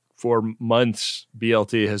 like, for months,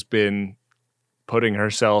 BLT has been putting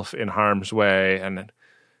herself in harm's way and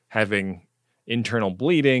having internal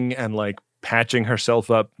bleeding and like patching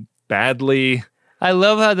herself up badly. I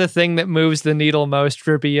love how the thing that moves the needle most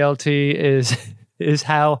for BLT is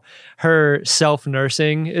how her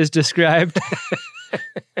self-nursing is described.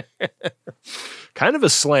 Kind of a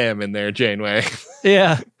slam in there, Janeway.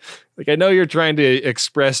 Yeah. Like, I know you're trying to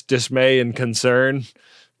express dismay and concern,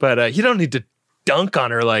 But you don't need to dunk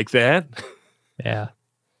on her like that. Yeah.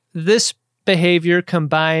 This behavior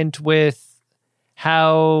combined with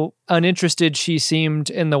how uninterested she seemed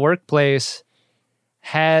in the workplace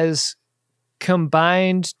has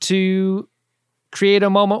combined to create a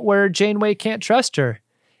moment where Janeway can't trust her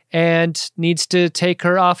and needs to take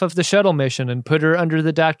her off of the shuttle mission and put her under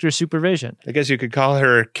the doctor's supervision. I guess you could call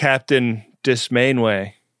her Captain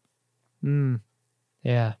Dismainway.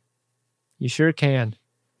 Yeah, you sure can.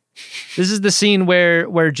 This is the scene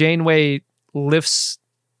where Janeway lifts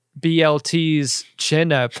BLT's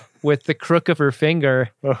chin up with the crook of her finger.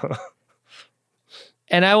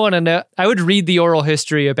 And I want to know, I would read the oral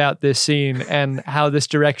history about this scene and how this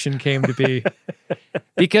direction came to be.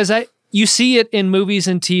 Because you see it in movies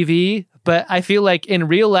and TV, but I feel like in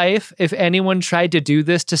real life, if anyone tried to do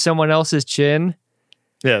this to someone else's chin...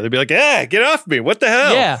 Yeah, they'd be like, get off me. What the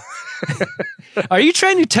hell? Yeah. Are you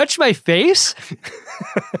trying to touch my face?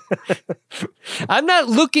 I'm not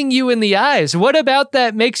looking you in the eyes. What about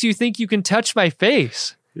that makes you think you can touch my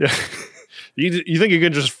face? Yeah. You think you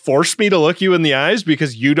can just force me to look you in the eyes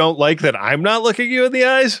because you don't like that I'm not looking you in the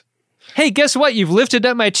eyes? Hey, guess what? You've lifted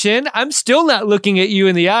up my chin. I'm still not looking at you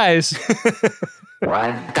in the eyes.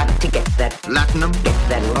 I've got to get that Latinum. Get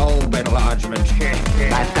that Robe enlargement.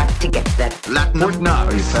 I've got to get that Latinum. What now?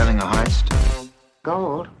 Are you planning a heist?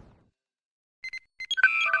 gold.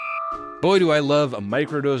 Boy, do I love a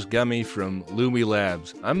microdose gummy from Lumi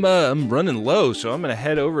Labs. I'm running low, so I'm going to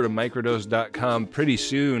head over to microdose.com pretty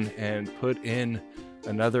soon and put in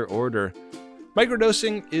another order.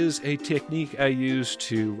 Microdosing is a technique I use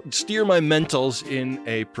to steer my mentals in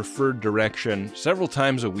a preferred direction several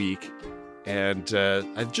times a week. And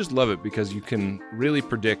I just love it because you can really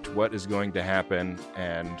predict what is going to happen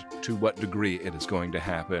and to what degree it is going to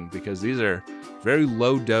happen, because these are very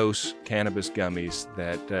low dose cannabis gummies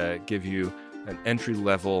that give you an entry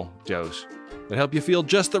level dose that help you feel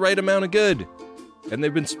just the right amount of good. And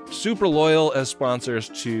they've been super loyal as sponsors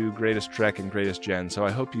to Greatest Trek and Greatest Gen, so I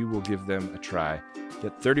hope you will give them a try.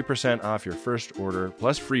 Get 30% off your first order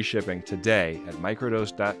plus free shipping today at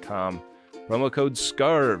microdose.com. Promo code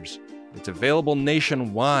SCARVES. It's available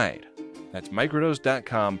nationwide. That's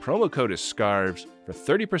microdose.com. Promo code is SCARVES for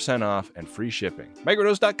 30% off and free shipping.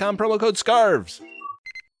 Microdose.com, promo code SCARVES.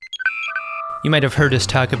 You might have heard us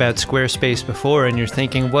talk about Squarespace before, and you're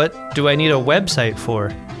thinking, what do I need a website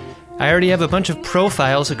for? I already have a bunch of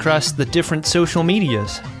profiles across the different social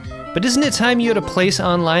medias. But isn't it time you had a place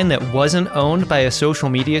online that wasn't owned by a social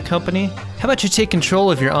media company? How about you take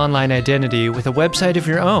control of your online identity with a website of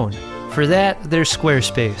your own? For that, there's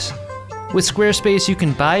Squarespace. With Squarespace, you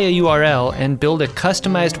can buy a URL and build a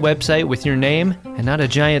customized website with your name and not a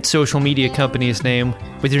giant social media company's name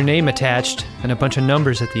with your name attached and a bunch of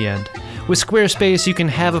numbers at the end. With Squarespace, you can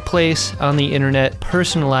have a place on the internet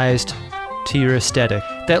personalized to your aesthetic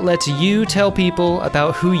that lets you tell people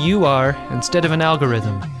about who you are instead of an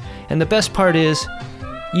algorithm. And the best part is,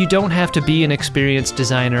 you don't have to be an experienced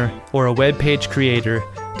designer or a web page creator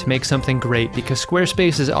to make something great, because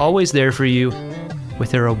Squarespace is always there for you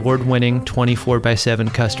with their award-winning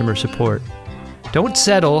 24/7 customer support. Don't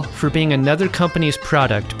settle for being another company's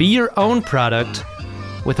product. Be your own product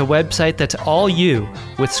with a website that's all you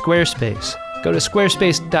with Squarespace. Go to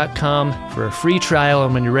squarespace.com for a free trial,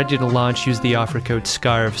 and when you're ready to launch, use the offer code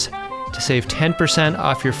SCARVES to save 10%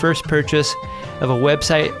 off your first purchase of a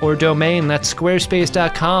website or domain. That's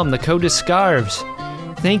squarespace.com. The code is SCARVES.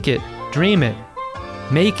 Think it, dream it,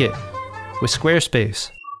 make it with Squarespace.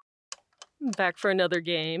 Back for another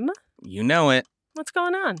game. You know it. What's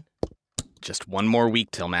going on? Just one more week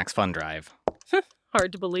till Max Fun Drive.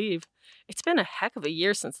 Hard to believe. It's been a heck of a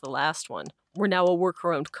year since the last one. We're now a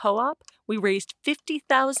worker-owned co-op. We raised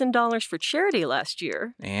 $50,000 for charity last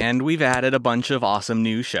year. And we've added a bunch of awesome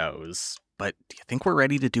new shows. But do you think we're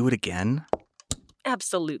ready to do it again?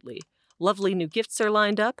 Absolutely. Lovely new gifts are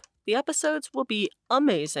lined up. The episodes will be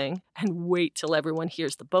amazing, and wait till everyone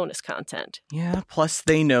hears the bonus content. Yeah, plus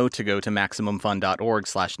they know to go to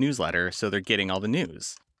MaximumFun.org/newsletter, so they're getting all the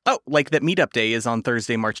news. Oh, like that meetup day is on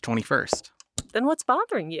Thursday, March 21st. Then what's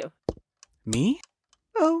bothering you? Me?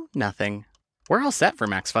 Oh, nothing. We're all set for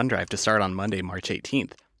Max Fun Drive to start on Monday, March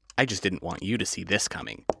 18th. I just didn't want you to see this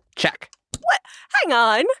coming. Check. What? Hang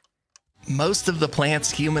on. Most of the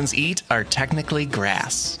plants humans eat are technically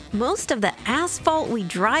grass. Most of the asphalt we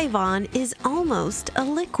drive on is almost a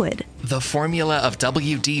liquid. The formula of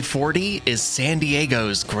WD-40 is San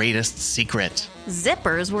Diego's greatest secret.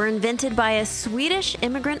 Zippers were invented by a Swedish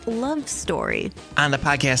immigrant love story. On the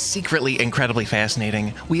podcast Secretly Incredibly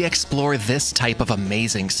Fascinating, we explore this type of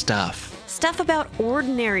amazing stuff. Stuff about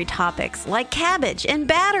ordinary topics like cabbage and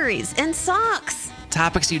batteries and socks.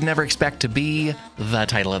 Topics you'd never expect to be the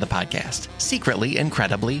title of the podcast. Secretly,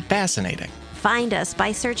 incredibly fascinating. Find us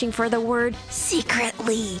by searching for the word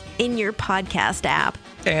secretly in your podcast app.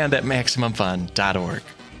 And at MaximumFun.org.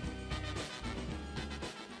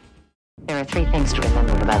 There are 3 things to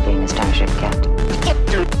remember about being a starship captain.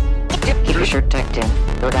 Keep your shirt tucked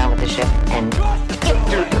in, go down with the ship, and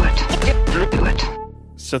do it.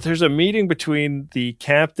 So there's a meeting between the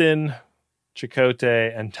captain,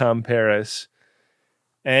 Chakotay, and Tom Paris.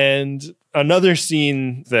 And another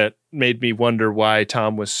scene that made me wonder why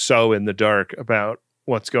Tom was so in the dark about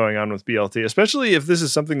what's going on with BLT, especially if this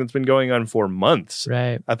is something that's been going on for months.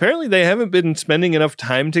 Right. Apparently they haven't been spending enough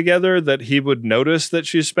time together that he would notice that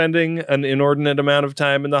she's spending an inordinate amount of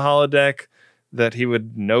time in the holodeck, that he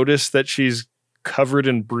would notice that she's covered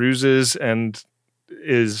in bruises and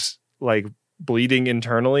is like bleeding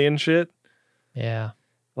internally and shit. Yeah.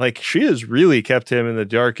 Like, she has really kept him in the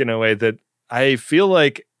dark in a way that I feel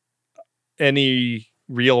like any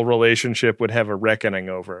real relationship would have a reckoning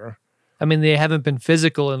over. I mean, they haven't been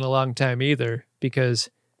physical in a long time either, because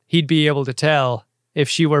he'd be able to tell if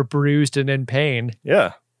she were bruised and in pain.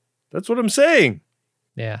 Yeah, that's what I'm saying.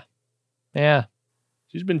 Yeah. Yeah.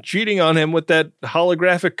 She's been cheating on him with that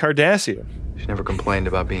holographic Cardassian. She never complained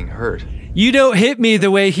about being hurt. You don't hit me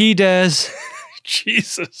the way he does.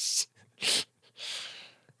 Jesus.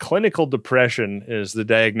 Clinical depression is the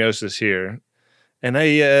diagnosis here. And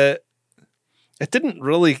it didn't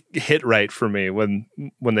really hit right for me when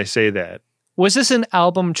they say that. Was this an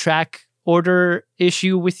album track order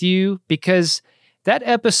issue with you? Because that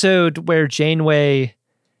episode where Janeway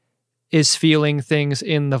is feeling things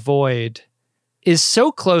in the void is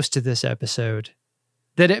so close to this episode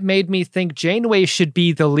that it made me think Janeway should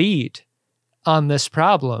be the lead on this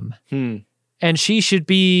problem. And she should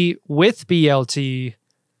be with BLT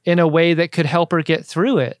in a way that could help her get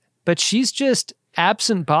through it. But she's just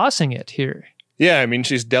absent bossing it here. Yeah, I mean,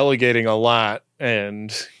 she's delegating a lot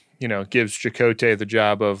and, you know, gives Chakotay the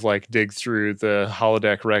job of like dig through the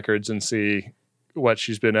holodeck records and see what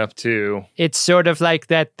she's been up to. It's sort of like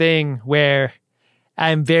that thing where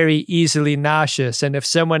I'm very easily nauseous, and if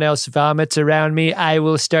someone else vomits around me, I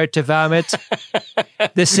will start to vomit.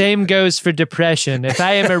 The same goes for depression. If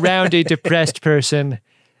I am around a depressed person,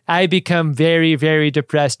 I become very, very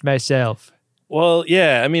depressed myself. Well,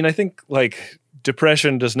 yeah, I mean, I think like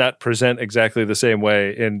depression does not present exactly the same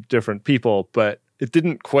way in different people, but it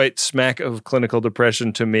didn't quite smack of clinical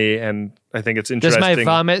depression to me, and I think it's interesting. Does my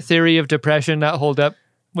vomit theory of depression not hold up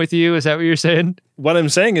with you? Is that what you're saying? What I'm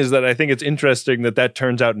saying is that I think it's interesting that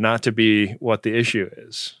turns out not to be what the issue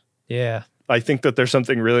is. Yeah. I think that there's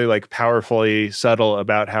something really like powerfully subtle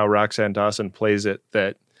about how Roxanne Dawson plays it,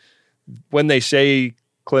 that when they say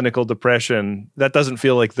clinical depression, that doesn't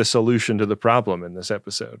feel like the solution to the problem in this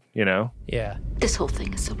episode, you know? Yeah. This whole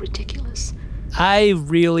thing is so ridiculous. I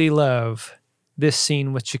really love this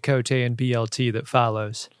scene with Chakotay and BLT that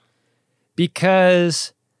follows.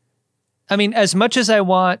 Because, I mean, as much as I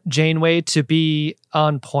want Janeway to be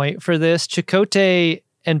on point for this, Chakotay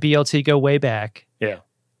and BLT go way back. Yeah.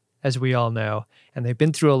 As we all know. And they've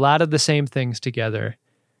been through a lot of the same things together.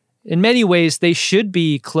 In many ways, they should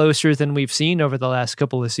be closer than we've seen over the last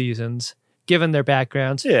couple of seasons, given their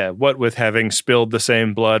backgrounds. Yeah, what with having spilled the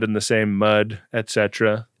same blood in the same mud,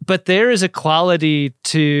 etc. But there is a quality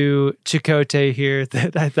to Chakotay here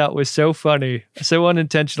that I thought was so funny, so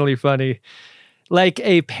unintentionally funny. Like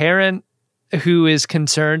a parent who is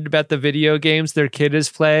concerned about the video games their kid is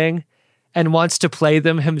playing and wants to play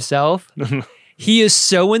them himself. He is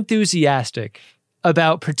so enthusiastic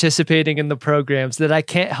about participating in the programs that I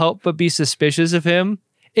can't help but be suspicious of him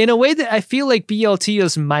in a way that I feel like BLT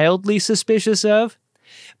is mildly suspicious of.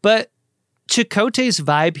 But Chakotay's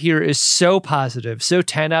vibe here is so positive, so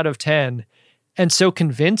 10 out of 10, and so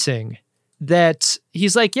convincing that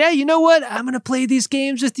he's like, yeah, you know what? I'm going to play these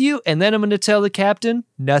games with you, and then I'm going to tell the captain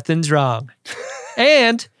nothing's wrong.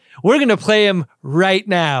 And we're going to play him right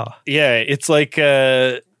now. Yeah, it's like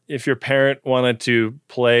if your parent wanted to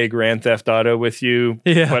play Grand Theft Auto with you,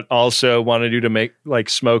 but also wanted you to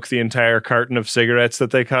smoke the entire carton of cigarettes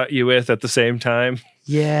that they caught you with at the same time.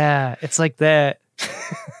 Yeah, it's like that.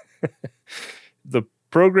 The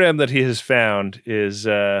program that he has found is,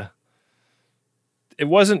 it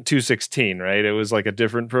wasn't 216, right? It was like a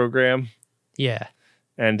different program. Yeah.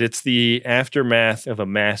 And it's the aftermath of a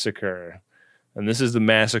massacre. And this is the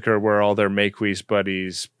massacre where all their Maquis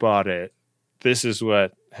buddies bought it. This is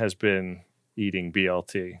what has been eating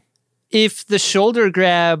BLT. If the shoulder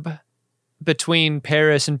grab between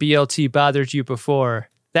Paris and BLT bothered you before,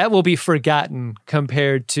 that will be forgotten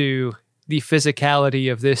compared to the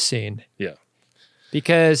physicality of this scene. Yeah.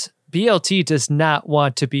 Because BLT does not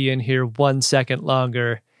want to be in here 1 second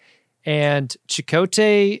longer. And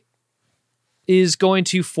Chakotay is going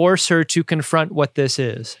to force her to confront what this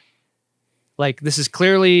is. Like, this is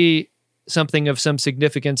clearly something of some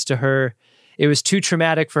significance to her. It was too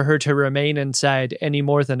traumatic for her to remain inside any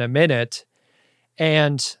more than a minute.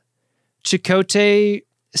 And Chakotay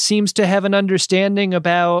seems to have an understanding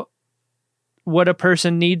about what a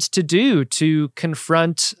person needs to do to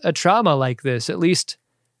confront a trauma like this. At least,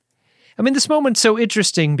 I mean, this moment's so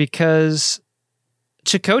interesting because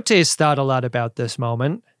Chakotay's thought a lot about this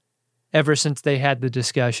moment ever since they had the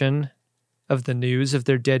discussion of the news of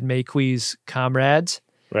their dead Maquis comrades.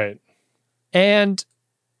 Right. And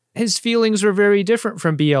his feelings were very different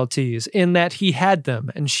from BLT's in that he had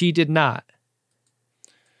them and she did not.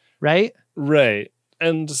 Right? Right.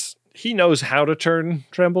 And he knows how to turn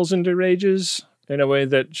trembles into rages in a way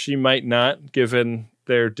that she might not, given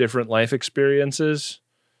their different life experiences.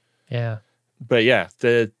 Yeah. But yeah,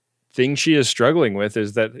 the thing she is struggling with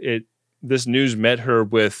is that this news met her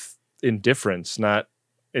with indifference,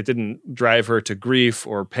 it didn't drive her to grief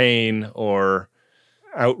or pain or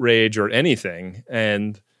outrage or anything.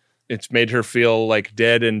 And it's made her feel like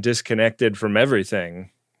dead and disconnected from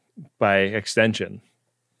everything by extension.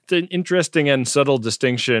 It's an interesting and subtle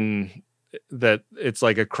distinction that it's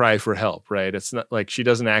like a cry for help, right? It's not like she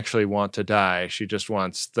doesn't actually want to die. She just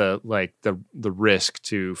wants the risk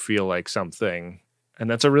to feel like something. And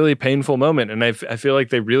that's a really painful moment. And I feel like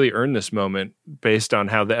they really earned this moment based on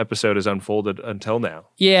how the episode has unfolded until now.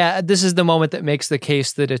 Yeah, this is the moment that makes the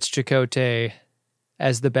case that it's Chakotay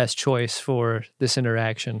as the best choice for this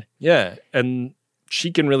interaction. Yeah, and she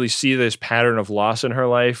can really see this pattern of loss in her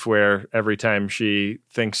life where every time she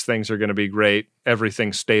thinks things are going to be great,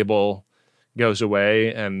 everything stable goes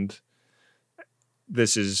away. And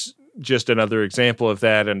this is just another example of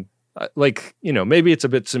that. And maybe it's a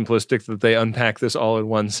bit simplistic that they unpack this all in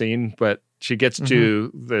one scene, but she gets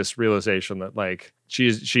to this realization that like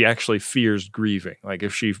she actually fears grieving. Like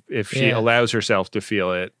if she allows herself to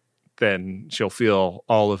feel it, then she'll feel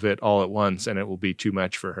all of it all at once and it will be too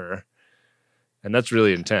much for her. And that's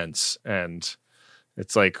really intense. And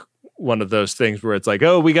it's like one of those things where it's like,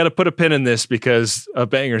 oh, we got to put a pin in this because a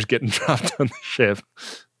banger's getting dropped on the ship.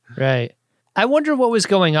 Right. I wonder what was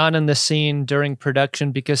going on in this scene during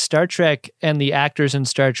production, because Star Trek and the actors in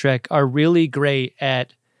Star Trek are really great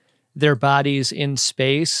at their bodies in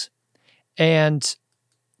space. And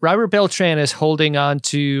Robert Beltran is holding on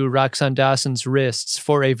to Roxanne Dawson's wrists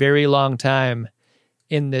for a very long time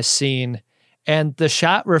in this scene. And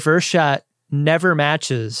the reverse shot never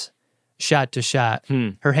matches shot to shot.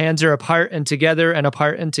 Her hands are apart and together and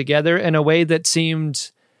apart and together in a way that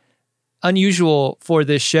seemed unusual for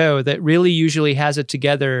this show that really usually has it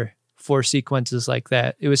together for sequences like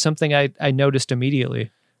that. It was something I noticed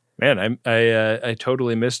immediately. Man, I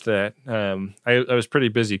totally missed that. I was pretty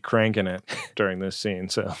busy cranking it during this scene,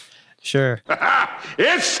 so. Sure.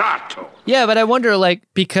 It's Sato! Yeah, but I wonder,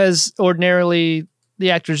 because ordinarily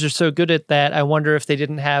the actors are so good at that, I wonder if they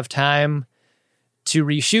didn't have time to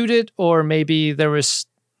reshoot it, or maybe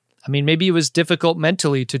maybe it was difficult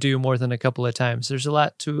mentally to do more than a couple of times. There's a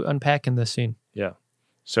lot to unpack in this scene. Yeah.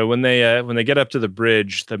 So when they get up to the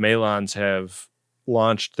bridge, the Malons have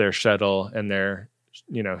launched their shuttle and they're,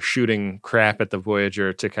 shooting crap at the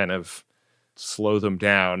Voyager to kind of slow them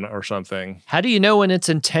down or something. How do you know when it's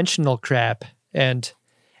intentional crap and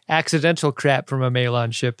accidental crap from a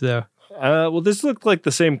Malon ship, though? Well, this looked like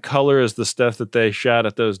the same color as the stuff that they shot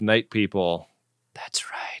at those night people.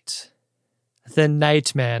 That's right. The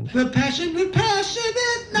Nightman. The passionate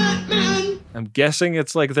Nightman. I'm guessing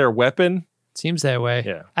it's like their weapon. Seems that way.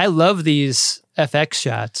 Yeah. I love these FX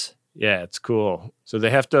shots. Yeah, it's cool. So they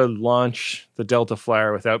have to launch the Delta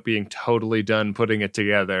Flyer without being totally done putting it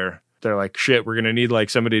together. They're like, shit, we're going to need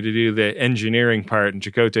somebody to do the engineering part. And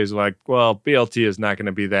Chakotay's like, well, BLT is not going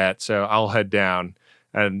to be that, so I'll head down.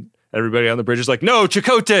 And everybody on the bridge is like, no,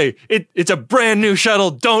 Chakotay, it's a brand new shuttle.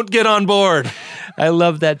 Don't get on board. I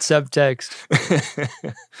love that subtext.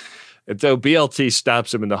 And so BLT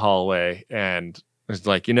stops him in the hallway and is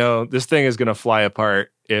like, this thing is going to fly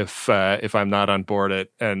apart if I'm not on board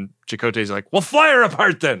it. And Chakotay's like, well, fly her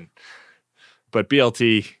apart then. But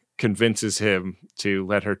BLT convinces him to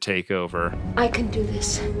let her take over. I can do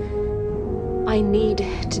this. I need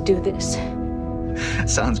to do this.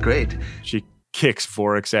 Sounds great. She kicks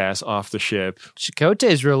Vorik's ass off the ship.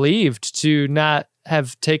 Chakotay's relieved to not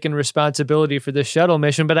have taken responsibility for the shuttle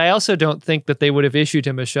mission, but I also don't think that they would have issued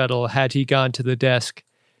him a shuttle had he gone to the desk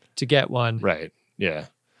to get one. Right, yeah.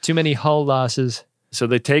 Too many hull losses. So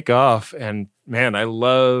they take off, and Man, I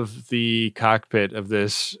love the cockpit of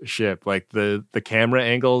this ship. Like the camera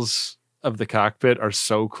angles of the cockpit are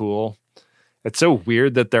so cool. It's so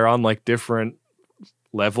weird that they're on like different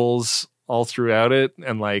levels all throughout it,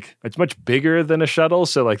 and like it's much bigger than a shuttle,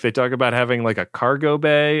 so like they talk about having like a cargo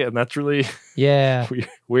bay, and that's really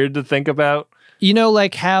weird to think about. You know,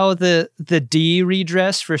 like how the D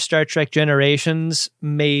redress for Star Trek Generations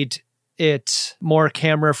made it more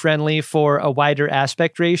camera friendly for a wider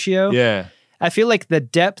aspect ratio. Yeah, I feel like the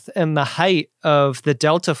depth and the height of the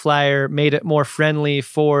Delta Flyer made it more friendly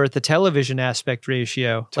for the television aspect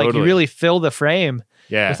ratio. Totally. Like you really fill the frame.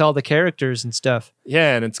 Yeah. With all the characters and stuff.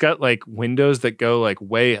 Yeah, and it's got like windows that go like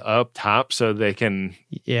way up top so they can...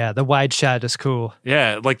 Yeah, the wide shot is cool.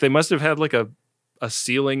 Yeah, like they must have had like a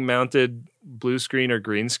ceiling mounted blue screen or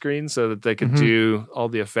green screen so that they could do all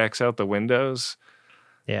the effects out the windows.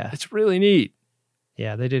 Yeah. It's really neat.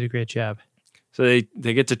 Yeah, they did a great job. So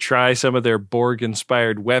they get to try some of their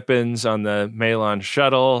Borg-inspired weapons on the Malon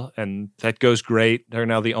shuttle, and that goes great. They're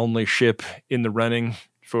now the only ship in the running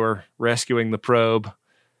for rescuing the probe.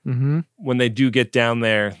 Mm-hmm. When they do get down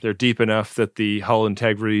there, they're deep enough that the hull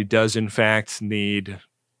integrity does in fact need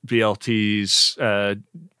BLT's,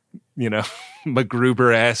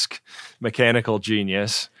 MacGruber-esque mechanical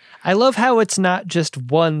genius. I love how it's not just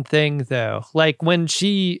one thing, though. Like when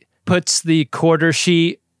she puts the quarter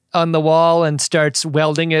sheet on the wall and starts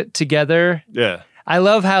welding it together. Yeah. I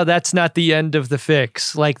love how that's not the end of the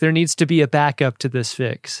fix. Like there needs to be a backup to this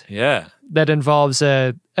fix. Yeah. That involves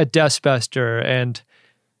a dustbuster and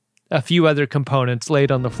a few other components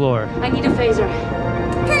laid on the floor. I need a phaser.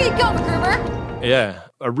 Here you go, MacGruber. Yeah,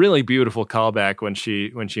 a really beautiful callback when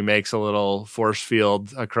she makes a little force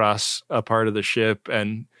field across a part of the ship,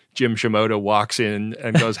 and Jim Shimoda walks in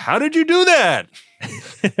and goes, "How did you do that?"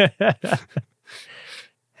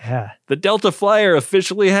 Yeah, the Delta Flyer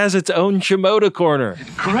officially has its own Shimoda corner.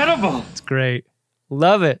 Incredible! It's great.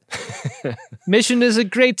 Love it. Mission is a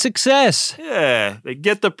great success. Yeah, they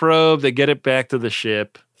get the probe, they get it back to the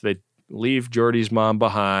ship. They leave Geordi's mom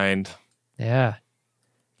behind. Yeah.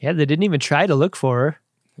 Yeah, they didn't even try to look for her.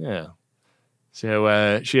 Yeah.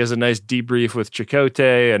 So she has a nice debrief with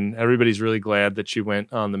Chakotay, and everybody's really glad that she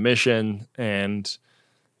went on the mission. And,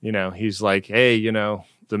 he's like, hey,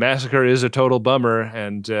 the massacre is a total bummer,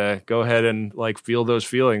 and go ahead and, feel those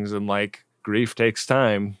feelings, and, grief takes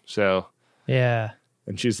time. So, yeah.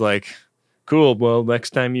 And she's like, cool, well, next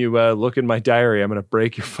time you look in my diary, I'm going to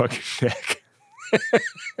break your fucking neck.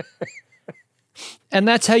 And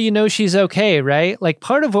that's how you know she's okay, right? Like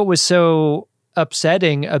part of what was so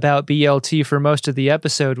upsetting about BLT for most of the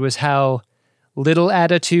episode was how little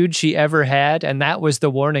attitude she ever had, and that was the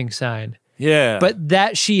warning sign. Yeah. But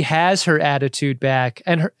that she has her attitude back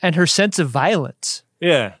and her sense of violence.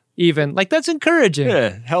 Yeah. Even that's encouraging.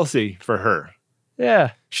 Yeah, healthy for her.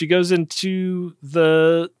 Yeah. She goes into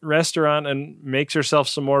the restaurant and makes herself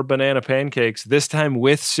some more banana pancakes, this time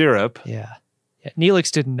with syrup. Yeah. Neelix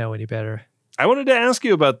didn't know any better. I wanted to ask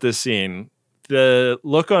you about this scene. The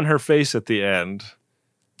look on her face at the end.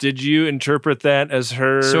 Did you interpret that as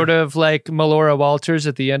her... Sort of like Melora Walters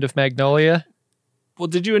at the end of Magnolia? Well,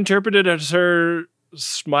 did you interpret it as her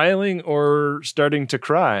smiling or starting to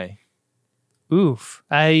cry? Oof.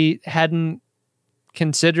 I hadn't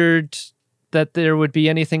considered that there would be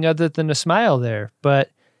anything other than a smile there,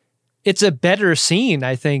 but it's a better scene,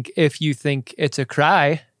 I think, if you think it's a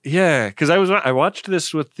cry. Yeah, because I watched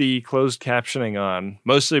this with the closed captioning on,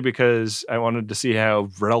 mostly because I wanted to see how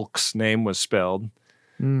Vrelk's name was spelled.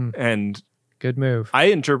 And good move. I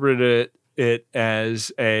interpreted it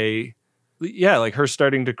as her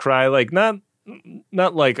starting to cry,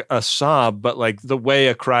 not like a sob, but like the way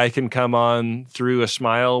a cry can come on through a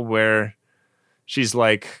smile, where she's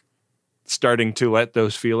starting to let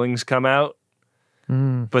those feelings come out.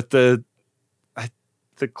 But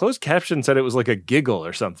the closed caption said it was like a giggle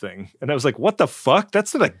or something. And I was like, what the fuck?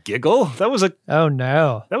 That's not a giggle. That was oh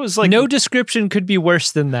no. That was no description could be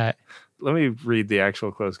worse than that. Let me read the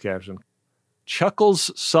actual closed caption.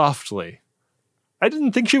 Chuckles softly. I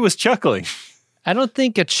didn't think she was chuckling. I don't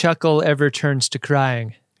think a chuckle ever turns to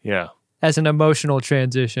crying. Yeah. As an emotional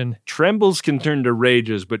transition. Trembles can turn to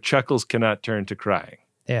rages, but chuckles cannot turn to crying.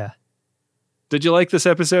 Yeah. Did you like this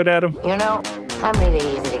episode, Adam? I'm really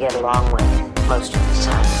easy to get along with most of the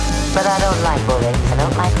time. But I don't like bullying, I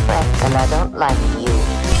don't like threats, and I don't like you.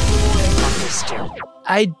 Understood.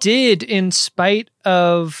 I did, in spite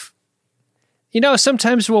of...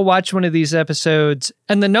 sometimes we'll watch one of these episodes,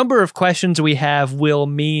 and the number of questions we have will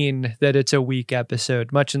mean that it's a weak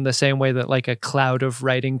episode, much in the same way that a cloud of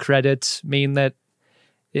writing credits mean that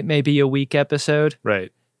it may be a weak episode.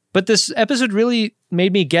 Right. But this episode really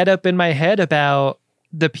made me get up in my head about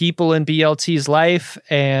the people in BLT's life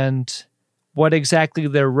and what exactly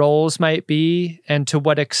their roles might be, and to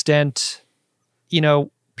what extent,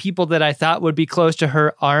 people that I thought would be close to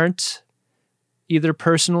her aren't, either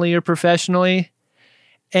personally or professionally.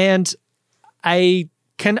 And I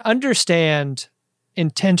can understand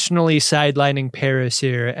intentionally sidelining Paris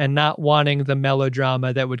here and not wanting the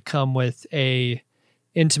melodrama that would come with a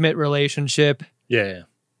intimate relationship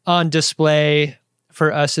on display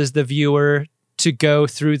for us as the viewer to go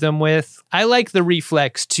through them with. I like the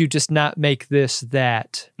reflex to just not make this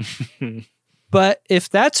that. But if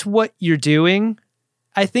that's what you're doing,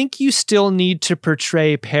 I think you still need to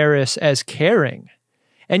portray Paris as caring.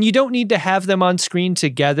 And you don't need to have them on screen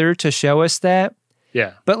together to show us that.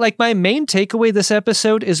 Yeah. But like, my main takeaway this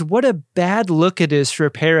episode is what a bad look it is for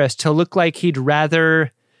Paris to look like he'd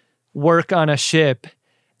rather work on a ship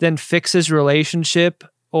than fix his relationship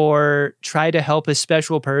or try to help a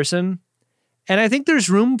special person. And I think there's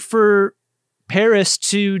room for Paris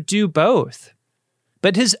to do both.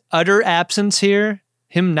 But his utter absence here,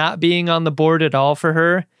 him not being on the board at all for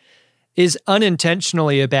her, is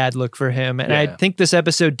unintentionally a bad look for him. And I think this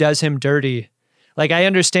episode does him dirty. Like, I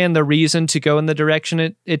understand the reason to go in the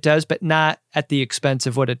direction it does, but not at the expense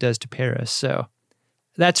of what it does to Paris. So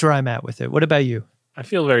that's where I'm at with it. What about you? I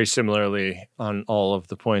feel very similarly on all of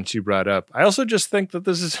the points you brought up. I also just think that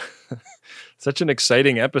this is such an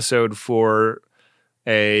exciting episode for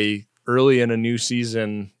a early in a new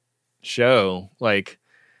season show. Like,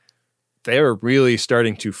 they're really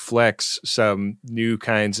starting to flex some new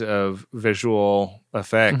kinds of visual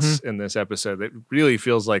effects in this episode. It really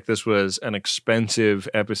feels like this was an expensive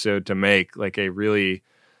episode to make, like a really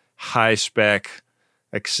high spec,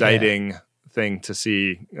 exciting thing to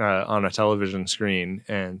see on a television screen.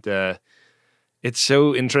 And it's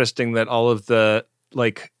so interesting that all of the,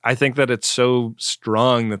 I think that it's so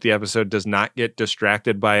strong that the episode does not get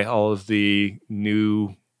distracted by all of the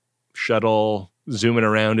new shuttle zooming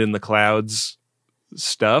around in the clouds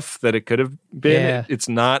stuff that it could have been. Yeah. It's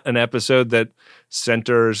not an episode that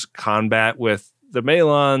centers combat with the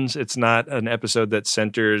Melons. It's not an episode that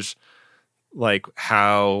centers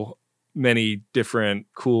how many different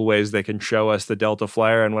cool ways they can show us the Delta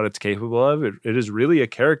Flyer and what it's capable of. It is really a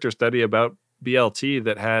character study about BLT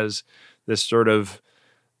that has this sort of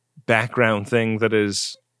background thing that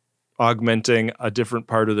is augmenting a different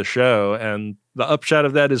part of the show. And the upshot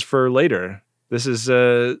of that is for later. This is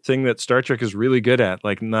a thing that Star Trek is really good at,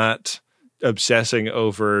 not obsessing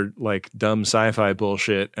over dumb sci-fi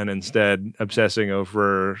bullshit and instead obsessing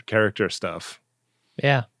over character stuff.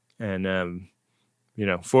 Yeah. And,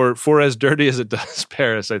 for as dirty as it does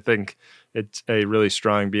Paris, I think it's a really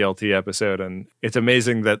strong BLT episode. And it's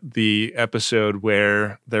amazing that the episode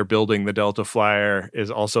where they're building the Delta Flyer is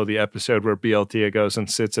also the episode where BLT goes and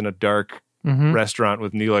sits in a dark restaurant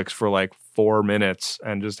with Neelix for 4 minutes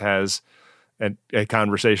and just has a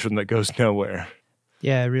conversation that goes nowhere.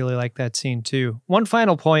 Yeah, I really like that scene too. One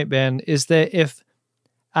final point, Ben, is that if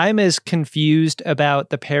I'm as confused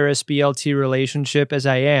about the Paris BLT relationship as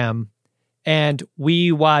I am, and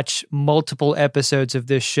we watch multiple episodes of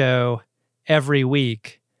this show every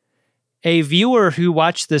week, a viewer who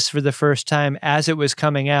watched this for the first time as it was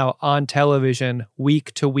coming out on television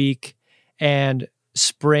week to week and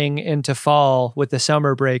spring into fall with the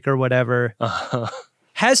summer break or whatever,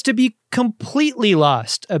 has to be completely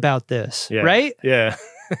lost about this, right? Yeah.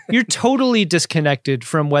 You're totally disconnected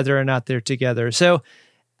from whether or not they're together. So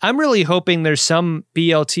I'm really hoping there's some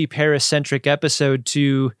BLT Paris-centric episode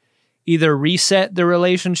to either reset the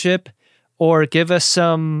relationship or give us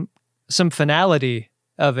some finality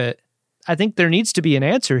of it. I think there needs to be an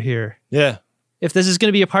answer here. Yeah. If this is going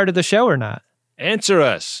to be a part of the show or not. Answer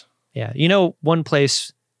us. Yeah. One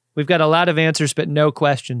place we've got a lot of answers, but no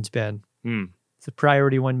questions, Ben. It's the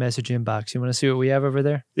Priority 1 message inbox. You want to see what we have over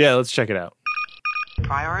there? Yeah, let's check it out.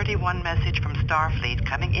 Priority 1 message from Starfleet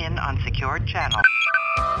coming in on secured channel.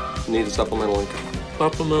 Need a supplemental income.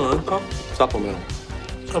 Supplemental income? Supplemental.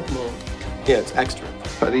 Yeah, it's extra.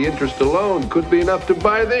 The interest alone could be enough to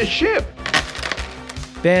buy this ship.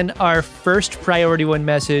 Ben, our first Priority 1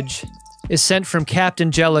 message is sent from Captain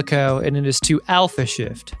Jellicoe, and it is to Alpha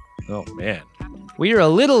Shift. Oh, man. We are a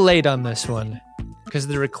little late on this one because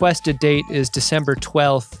the requested date is December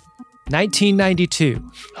 12th,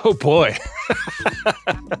 1992. Oh, boy.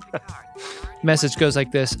 Message goes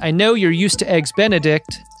like this. I know you're used to Eggs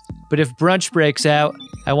Benedict, but if brunch breaks out,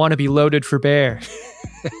 I want to be loaded for bear.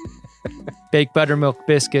 Bake buttermilk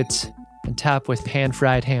biscuits and top with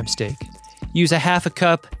pan-fried ham steak. Use a half a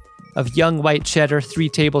cup of young white cheddar, 3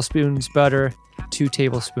 tablespoons butter, 2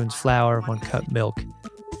 tablespoons flour, 1 cup milk.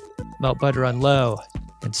 Melt butter on low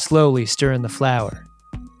and slowly stir in the flour.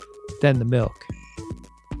 Then the milk.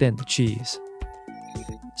 Then the cheese.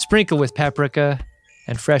 Sprinkle with paprika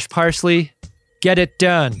and fresh parsley. Get it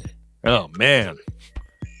done. Oh, man.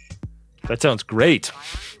 That sounds great.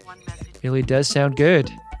 Really does sound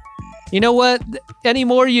good. You know what?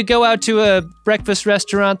 Anymore you go out to a breakfast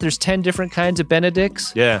restaurant, there's 10 different kinds of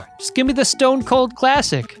Benedicts. Yeah. Just give me the Stone Cold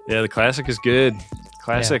Classic. Yeah, the classic is good.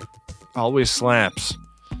 Classic always slaps.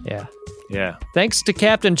 Yeah. Yeah. Thanks to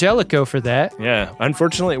Captain Jellicoe for that. Yeah.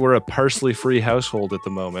 Unfortunately, we're a parsley-free household at the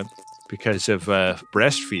moment because of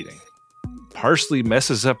breastfeeding. Parsley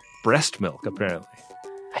messes up breast milk, apparently.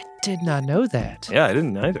 I did not know that. Yeah, I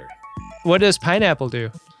didn't either. What does pineapple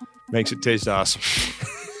do? Makes it taste awesome.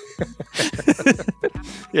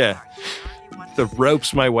 Yeah. The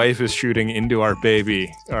ropes my wife is shooting into our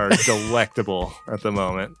baby are delectable at the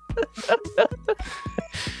moment.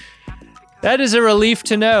 That is a relief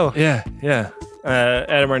to know. Yeah, yeah.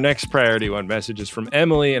 Adam, our next priority one message is from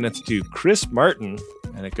Emily, and it's to Chris Martin,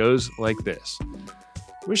 and it goes like this.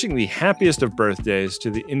 Wishing the happiest of birthdays to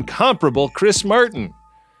the incomparable Chris Martin.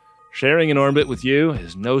 Sharing an orbit with you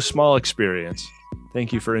is no small experience.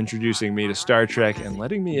 Thank you for introducing me to Star Trek and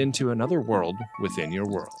letting me into another world within your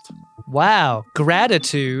world. Wow,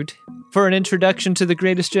 gratitude for an introduction to the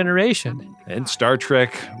greatest generation. And Star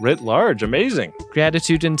Trek writ large, amazing.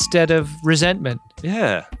 Gratitude instead of resentment.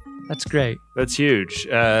 Yeah. That's great. That's huge.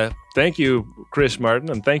 Thank you, Chris Martin,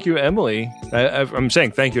 and thank you, Emily. I'm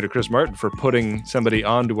saying thank you to Chris Martin for putting somebody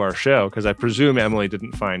onto our show, because I presume Emily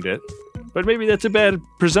didn't find it. But maybe that's a bad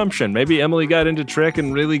presumption. Maybe Emily got into Trek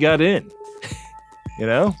and really got in. You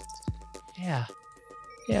know? Yeah.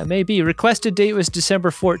 Yeah, maybe. Requested date was December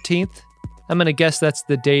 14th. I'm going to guess that's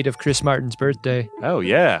the date of Chris Martin's birthday. Oh,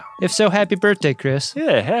 yeah. If so, happy birthday, Chris.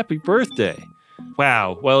 Yeah, happy birthday.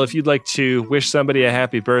 Wow. Well, if you'd like to wish somebody a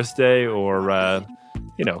happy birthday or,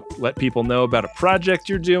 let people know about a project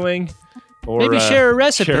you're doing or maybe share a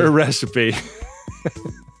recipe.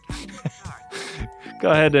 Go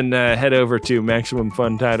ahead and head over to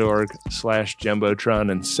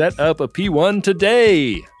MaximumFun.org/Jumbotron and set up a P1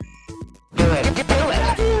 today.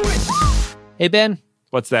 Hey, Ben.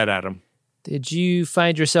 What's that, Adam? Did you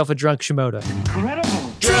find yourself a drunk Shimoda?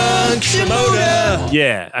 Incredible. Drunk Shimoda!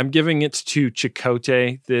 Yeah, I'm giving it to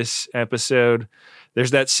Chakotay this episode.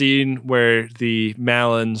 There's that scene where the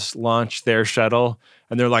Malins launch their shuttle,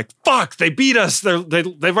 and they're like, "Fuck! They beat us!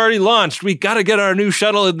 They've already launched. We got to get our new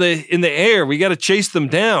shuttle in the air. We got to chase them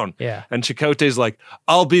down." Yeah. And Chakotay's like,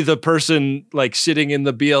 "I'll be the person like sitting in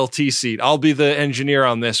the BLT seat. I'll be the engineer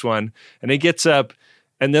on this one." And he gets up,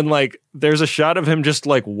 and then like there's a shot of him just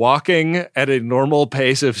like walking at a normal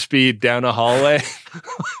pace of speed down a hallway.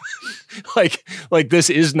 Like this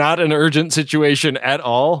is not an urgent situation at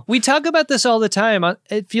all. We talk about this all the time.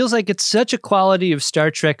 It feels like it's such a quality of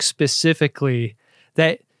Star Trek specifically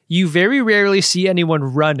that you very rarely see anyone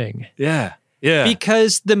running. Yeah. Yeah.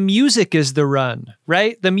 Because the music is the run,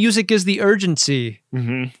 right? The music is the urgency.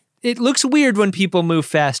 Mm-hmm. It looks weird when people move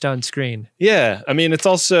fast on screen. Yeah. I mean, it's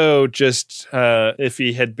also just if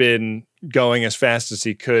he had been going as fast as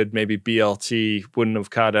he could, maybe BLT wouldn't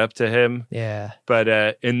have caught up to him. Yeah. But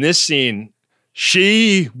in this scene,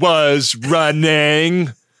 she was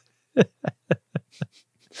running.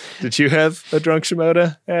 Did you have a drunk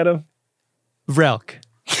Shimoda, Adam? Vrelk.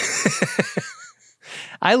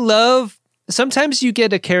 I love, sometimes you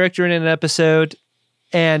get a character in an episode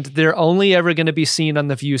and they're only ever going to be seen on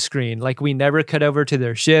the view screen. Like we never cut over to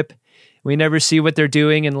their ship. We never see what they're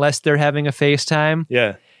doing unless they're having a FaceTime.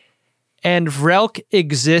 Yeah. And Vrelk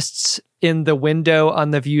exists in the window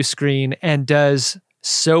on the view screen and does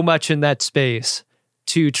so much in that space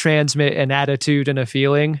to transmit an attitude and a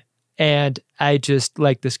feeling. And I just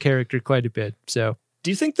like this character quite a bit. So,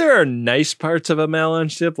 do you think there are nice parts of a Malon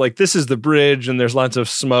ship? Like this is the bridge and there's lots of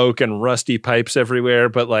smoke and rusty pipes everywhere.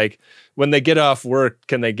 But like when they get off work,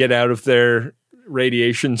 can they get out of their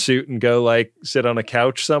radiation suit and go like sit on a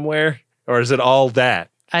couch somewhere? Or is it all that?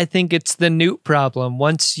 I think it's the Newt problem.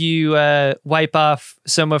 Once you wipe off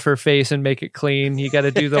some of her face and make it clean, you got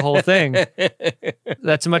to do the whole thing.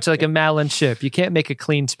 That's much like a Malin ship. You can't make a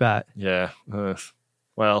clean spot. Yeah.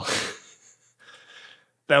 Well,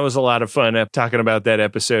 that was a lot of fun talking about that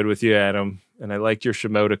episode with you, Adam. And I liked your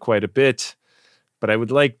Shimoda quite a bit. But I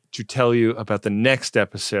would like to tell you about the next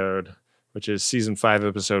episode, which is Season 5,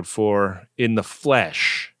 Episode 4, In the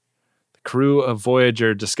Flesh. Crew of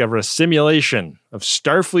Voyager discover a simulation of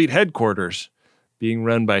Starfleet headquarters being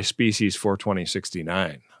run by Species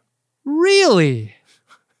 42069. Really?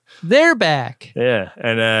 They're back. Yeah,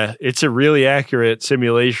 and it's a really accurate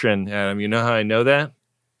simulation, Adam. You know how I know that?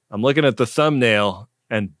 I'm looking at the thumbnail,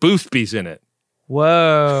 And Boothby's in it.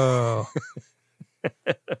 Whoa.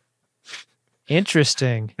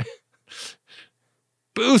 Interesting.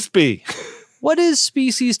 Boothby. What is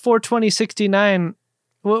Species 42069?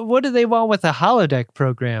 What do they want with a holodeck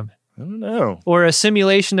program? I don't know. Or a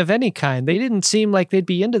simulation of any kind? They didn't seem like they'd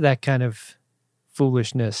be into that kind of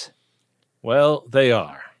foolishness. Well, they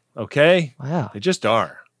are. Okay? Wow. They just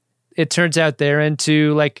are. It turns out they're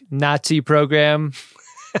into like Nazi program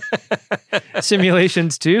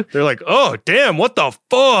simulations too. They're like, oh, damn, what the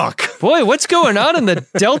fuck? Boy, what's going on in the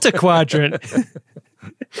Delta Quadrant?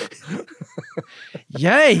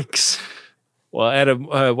 Yikes. Well, Adam,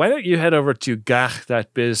 why don't you head over to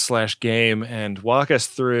gach.biz/game and walk us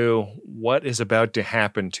through what is about to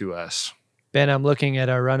happen to us. Ben, I'm looking at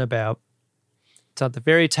our runabout. It's on the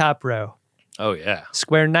very top row. Oh, yeah.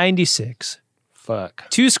 Square 96. Fuck.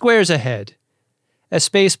 2 squares ahead. A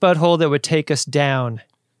space butthole that would take us down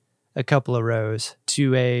a couple of rows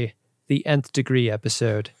to the nth degree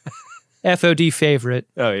episode. FOD favorite.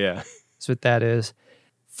 Oh, yeah. That's what that is.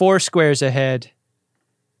 4 squares ahead.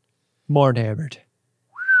 Mornhammered.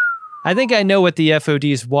 I think I know what the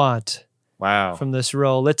FODs want. Wow. From this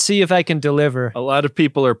roll. Let's see if I can deliver. A lot of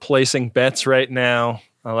people are placing bets right now.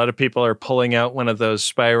 A lot of people are pulling out one of those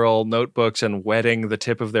spiral notebooks and wetting the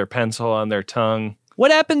tip of their pencil on their tongue.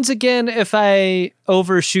 What happens again if I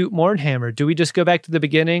overshoot Mornhammer? Do we just go back to the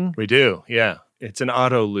beginning? We do, yeah. It's an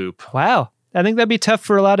auto loop. Wow. I think that'd be tough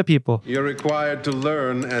for a lot of people. You're required to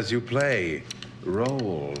learn as you play.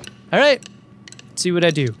 Roll. All right. Let's see what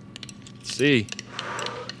I do. Let's see.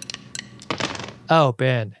 Oh,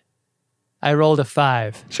 Ben. I rolled a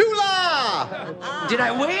 5. Chula! Did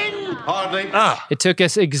I win? Hardly. It took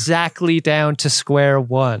us exactly down to square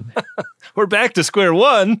one. We're back to square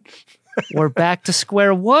one. We're back to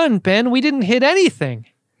square one, Ben. We didn't hit anything.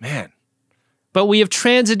 Man. But we have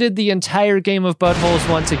transited the entire game of buttholes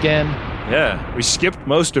once again. Yeah, we skipped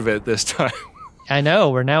most of it this time. I know.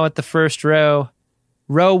 We're now at the first row.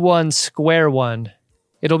 Row 1, square 1.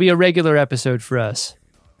 It'll be a regular episode for us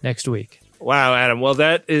next week. Wow, Adam. Well,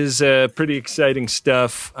 that is pretty exciting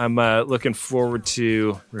stuff. I'm looking forward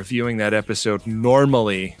to reviewing that episode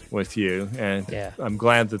normally with you. And yeah. I'm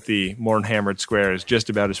glad that the Mornhammered Square is just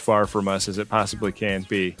about as far from us as it possibly can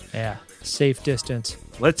be. Yeah, safe distance.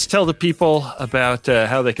 Let's tell the people about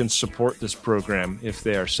how they can support this program if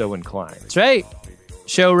they are so inclined. That's right.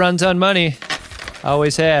 Show runs on money.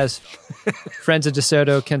 Always has. Friends of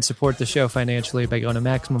DeSoto can support the show financially by going to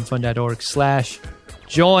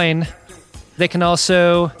MaximumFun.org/join. They can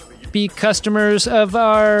also be customers of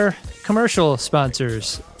our commercial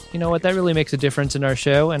sponsors. You know what? That really makes a difference in our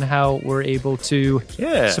show and how we're able to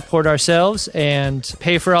support ourselves and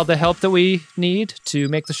pay for all the help that we need to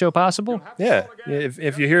make the show possible. Yeah.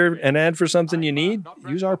 If you hear an ad for something you need,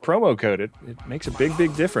 use our promo code. It makes a big,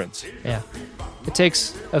 big difference. Yeah. It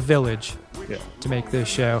takes a village to make this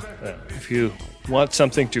show. If you want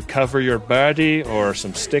something to cover your body or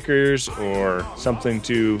some stickers or something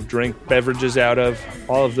to drink beverages out of,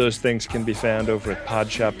 all of those things can be found over at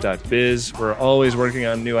podshop.biz. We're always working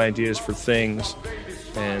on new ideas for things.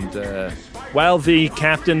 And while the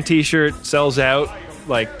Captain t-shirt sells out,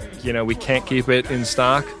 we can't keep it in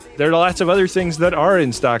stock, there are lots of other things that are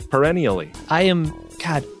in stock perennially.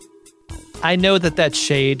 I know that's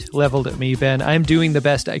shade leveled at me, Ben. I'm doing the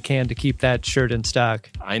best I can to keep that shirt in stock.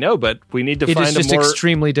 I know, but we need to find a more... It is just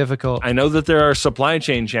extremely difficult. I know that there are supply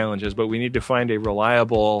chain challenges, but we need to find a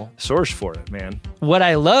reliable source for it, man. What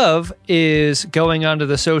I love is going onto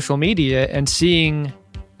the social media and seeing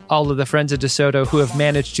all of the friends of DeSoto who have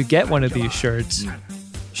managed to get one of these shirts.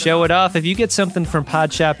 Show it off. If you get something from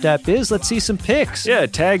podshop.biz, let's see some pics. Yeah,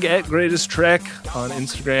 tag @GreatestTrek on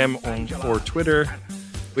Instagram or Twitter.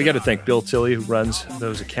 We got to thank Bill Tilley, who runs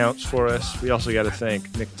those accounts for us. We also got to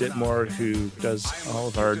thank Nick Ditmore, who does all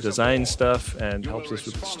of our design stuff and helps us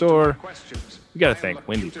with the store. We got to thank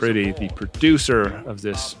Wendy Pretty, the producer of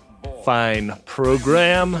this fine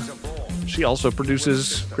program. She also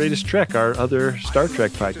produces Greatest Trek, our other Star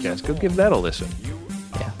Trek podcast. Go give that a listen.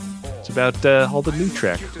 Yeah. It's about all the new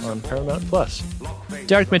Trek on Paramount Plus.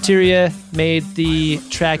 Dark Materia made the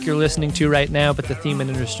track you're listening to right now, but the theme and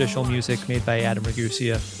interstitial music made by Adam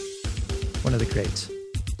Ragusia, one of the greats.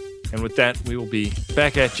 And with that, we will be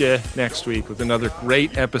back at you next week with another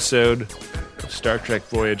great episode of Star Trek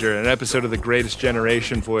Voyager, an episode of The Greatest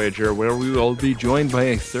Generation Voyager, where we will be joined by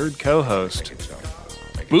a third co-host,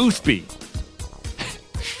 Boothby.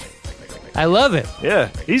 I love it. Yeah,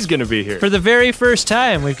 he's going to be here. For the very first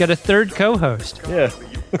time, we've got a third co-host. Yeah.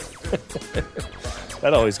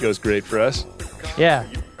 That always goes great for us. Yeah.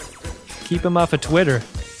 Keep him off of Twitter.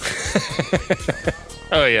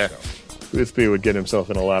 Oh, yeah. Boothby would get himself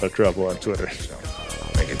in a lot of trouble on Twitter.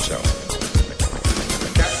 Make it so.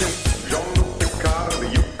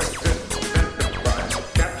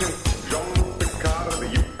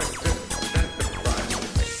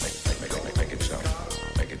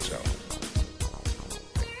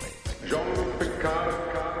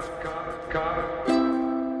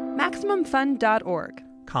 MaximumFun.org.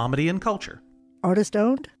 Comedy and culture. Artist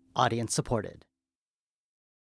owned. Audience supported.